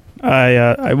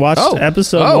 I watched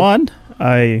episode 1.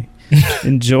 I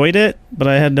enjoyed it, but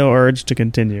I had no urge to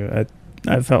continue.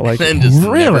 I felt like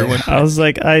really. I was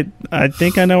like, I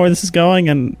think I know where this is going,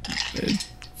 and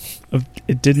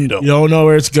it didn't. You don't know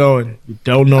where it's going. You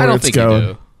don't know where it's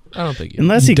going. I don't think you do.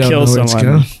 Unless he kills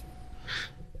someone.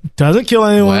 Doesn't kill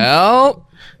anyone. Well,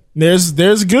 there's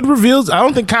good reveals. I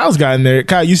don't think Kyle's gotten there.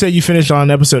 Kyle, you said you finished on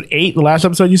episode 8, the last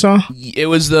episode you saw? it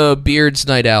was the Beard's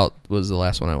Night Out was the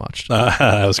last one I watched.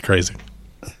 that was crazy.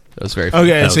 That was very fun.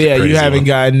 Okay, so yeah, you haven't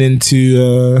gotten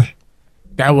into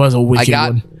that was a wicked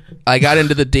one. I got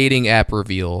into the dating app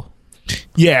reveal.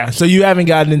 Yeah, so you haven't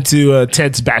gotten into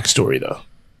Ted's backstory though.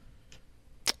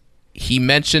 He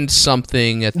mentioned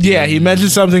something at the he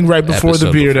mentioned something right before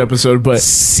the Beard episode, but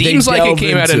seems like it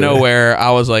came out of nowhere.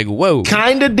 I was like, whoa.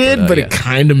 Kinda did, but it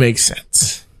kinda makes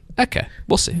sense. Okay,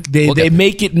 we'll see. They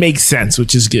make it make sense,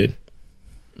 which is good.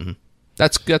 Mm-hmm.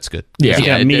 That's good. Yeah,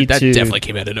 that definitely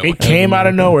came out of nowhere. It came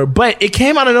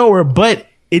out of nowhere, but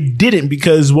it didn't,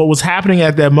 because what was happening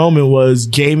at that moment was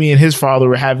Jamie and his father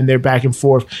were having their back and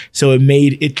forth, so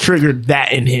it triggered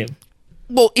that in him.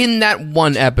 Well, in that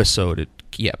one episode,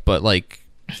 but like,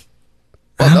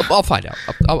 I'll find out.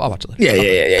 I'll watch it later.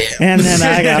 Yeah. And then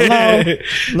I got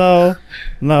low,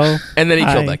 and then he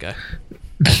killed that guy.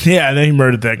 Yeah, and then he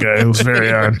murdered that guy. It was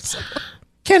very odd.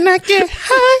 Can I get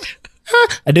high?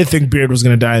 I did think Beard was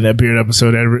going to die in that Beard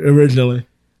episode originally.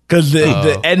 Because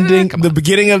the ending, the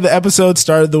beginning of the episode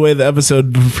started the way the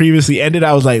episode previously ended.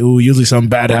 I was like, ooh, usually something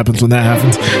bad happens when that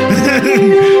happens.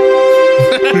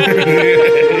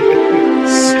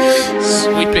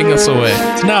 Sweeping us away.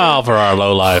 Now for our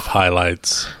low life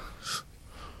highlights.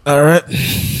 All right.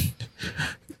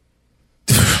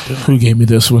 Who gave me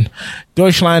this one?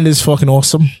 Deutschland is fucking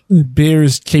awesome. Beer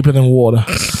is cheaper than water.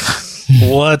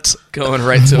 What going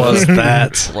right to was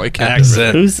that Roy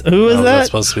accent? Who is that? that?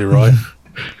 Supposed to be Roy.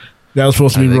 That was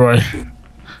supposed to be Roy.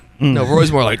 No,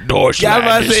 Roy's more like Deutschland. Yeah,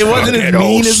 I was about to say, it wasn't as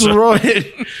mean as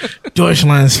Roy.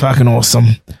 Deutschland is fucking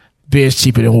awesome. Beer is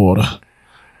cheaper than water.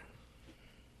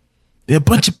 They're a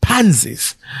bunch of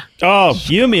pansies. Oh,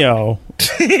 Yumio.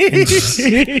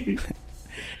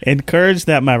 Encouraged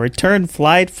that my return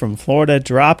flight from Florida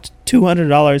dropped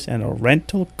 $200 and a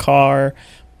rental car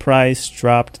price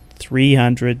dropped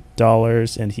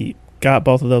 $300, and he got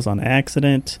both of those on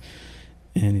accident.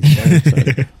 And he's very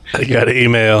excited. I got an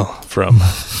email from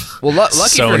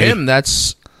lucky Sony. for him,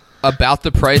 that's about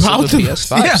the price of the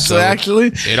PS5. Yeah, so actually,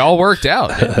 it all worked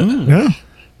out. Yeah.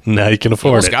 Now you can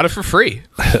afford it. Got it for free.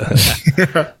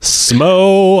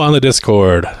 Smo on the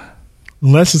Discord.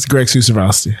 Unless it's Greg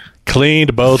Susavasti.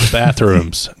 Cleaned both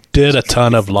bathrooms. Did a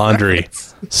ton of laundry.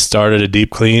 Started a deep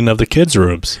clean of the kids'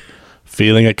 rooms.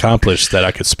 Feeling accomplished that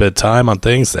I could spend time on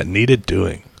things that needed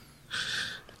doing.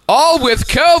 All with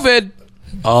COVID.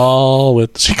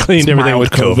 She cleaned everything with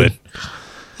COVID.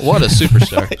 What a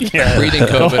superstar. Yeah. Breathing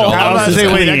COVID all I was over. about to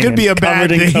say, wait, that could be a bad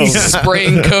Covered in thing. COVID.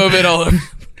 Spraying COVID all over.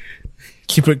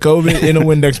 Keep it COVID in a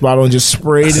Windex bottle and just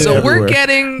sprayed it So everywhere. we're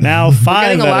getting Now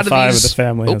 5 a out lot of of 5 of these- the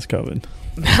family has COVID.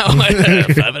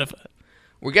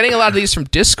 We're getting a lot of these from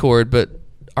Discord, but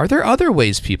are there other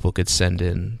ways people could send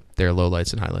in their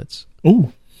lowlights and highlights?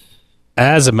 Ooh.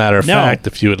 As a matter of No. fact,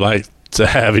 if you would like to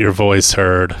have your voice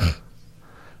heard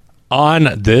on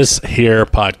this here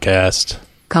podcast,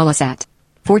 Call us at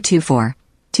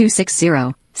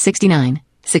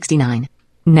 424-260-6969.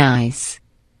 Nice.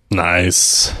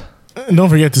 nice. And don't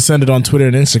forget to send it on Twitter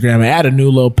and Instagram. Add a new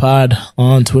low pod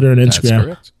on Twitter and Instagram.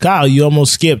 correct. Kyle, you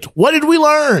almost skipped. What did we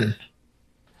learn?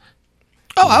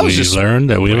 Oh, I was We just learned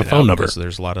that we have a pointing phone out number. because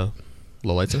there's a lot of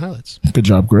lowlights and highlights. Good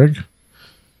job, Greg.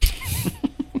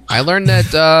 I learned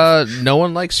that no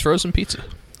one likes frozen pizza,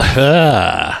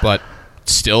 but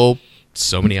still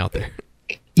so many out there.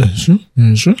 Sure.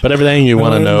 But everything you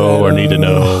want to know or need to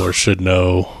know or should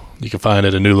know, you can find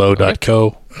it at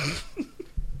newlow.co.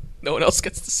 No one else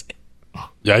gets to say.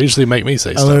 Yeah, I usually make me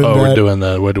say stuff. learned Oh, we're that- doing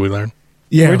the what do we learn?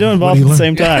 Yeah, We're doing what both do at you the learn?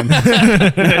 same time. No, go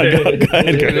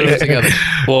ahead, Greg. Together.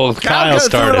 Well, Kyle Kyle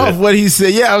started threw it off it. what he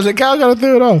said. Yeah, I was like, Kyle got to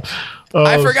throw it off.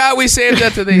 I forgot we saved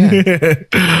that to the end.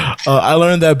 I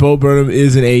learned that Bo Burnham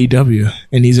is in AEW,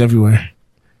 and he's everywhere.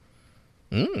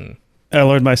 I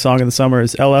learned my song in the summer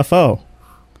is LFO.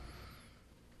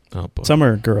 Oh boy,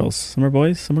 Summer girls. Summer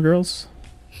boys? Summer girls?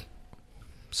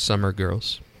 summer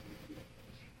girls.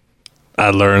 I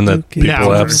learned that Okay. people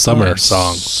Now have we're summer fine.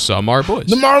 songs. Some are boys.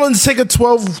 The Marlins take a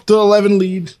 12-11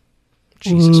 lead.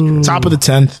 Jesus Christ. Top of the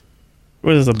 10th.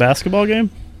 What is this, a basketball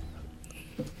game?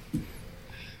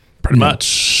 Pretty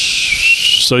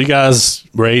much. So you guys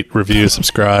rate, review,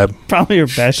 subscribe, Probably your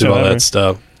best do show all ever. that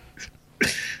stuff.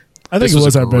 I think This it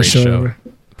was a our best great show ever.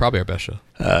 Probably our best show.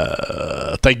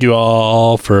 Thank you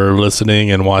all for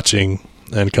listening and watching,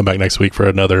 and come back next week for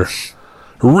another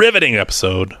riveting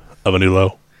episode of A New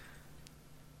Low.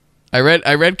 I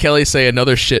read Kelly say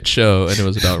another shit show, and it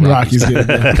was about Rocky's Rocky's game.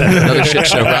 another shit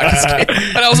show, Rocky's game.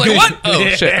 And I was like, what? Oh,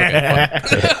 shit.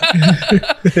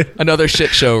 Okay, another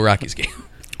shit show, Rocky's game.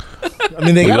 I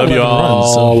mean, they We got love you 11 all.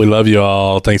 runs, so- We love you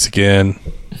all. Thanks again.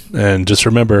 And just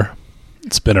remember,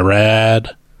 it's been a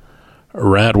rad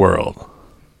world.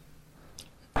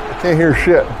 I can't hear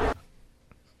shit.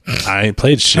 I ain't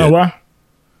played shit. Oh, wow.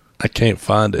 I can't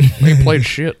find it. We played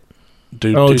shit.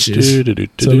 Oh, jeez.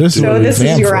 So this is So an this is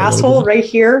exam your for a little asshole bit. right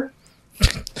here.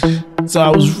 So I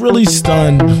was really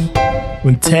stunned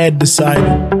when Ted decided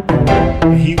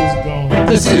he was going.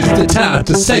 This is the time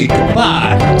to say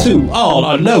goodbye to all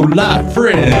our low-life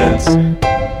friends.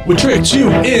 We tricked you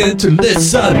into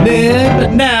listening,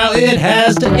 but now it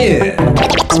has to end.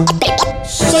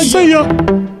 See ya.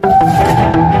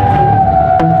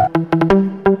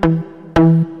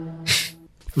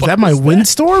 Was that my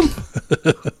windstorm?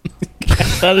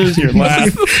 That is your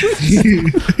laugh.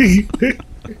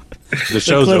 The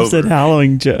show's Clip over. said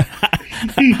Howling Joe.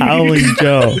 Howling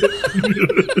Joe. So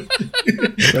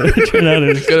it turned out it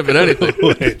was- Could have been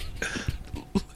anything.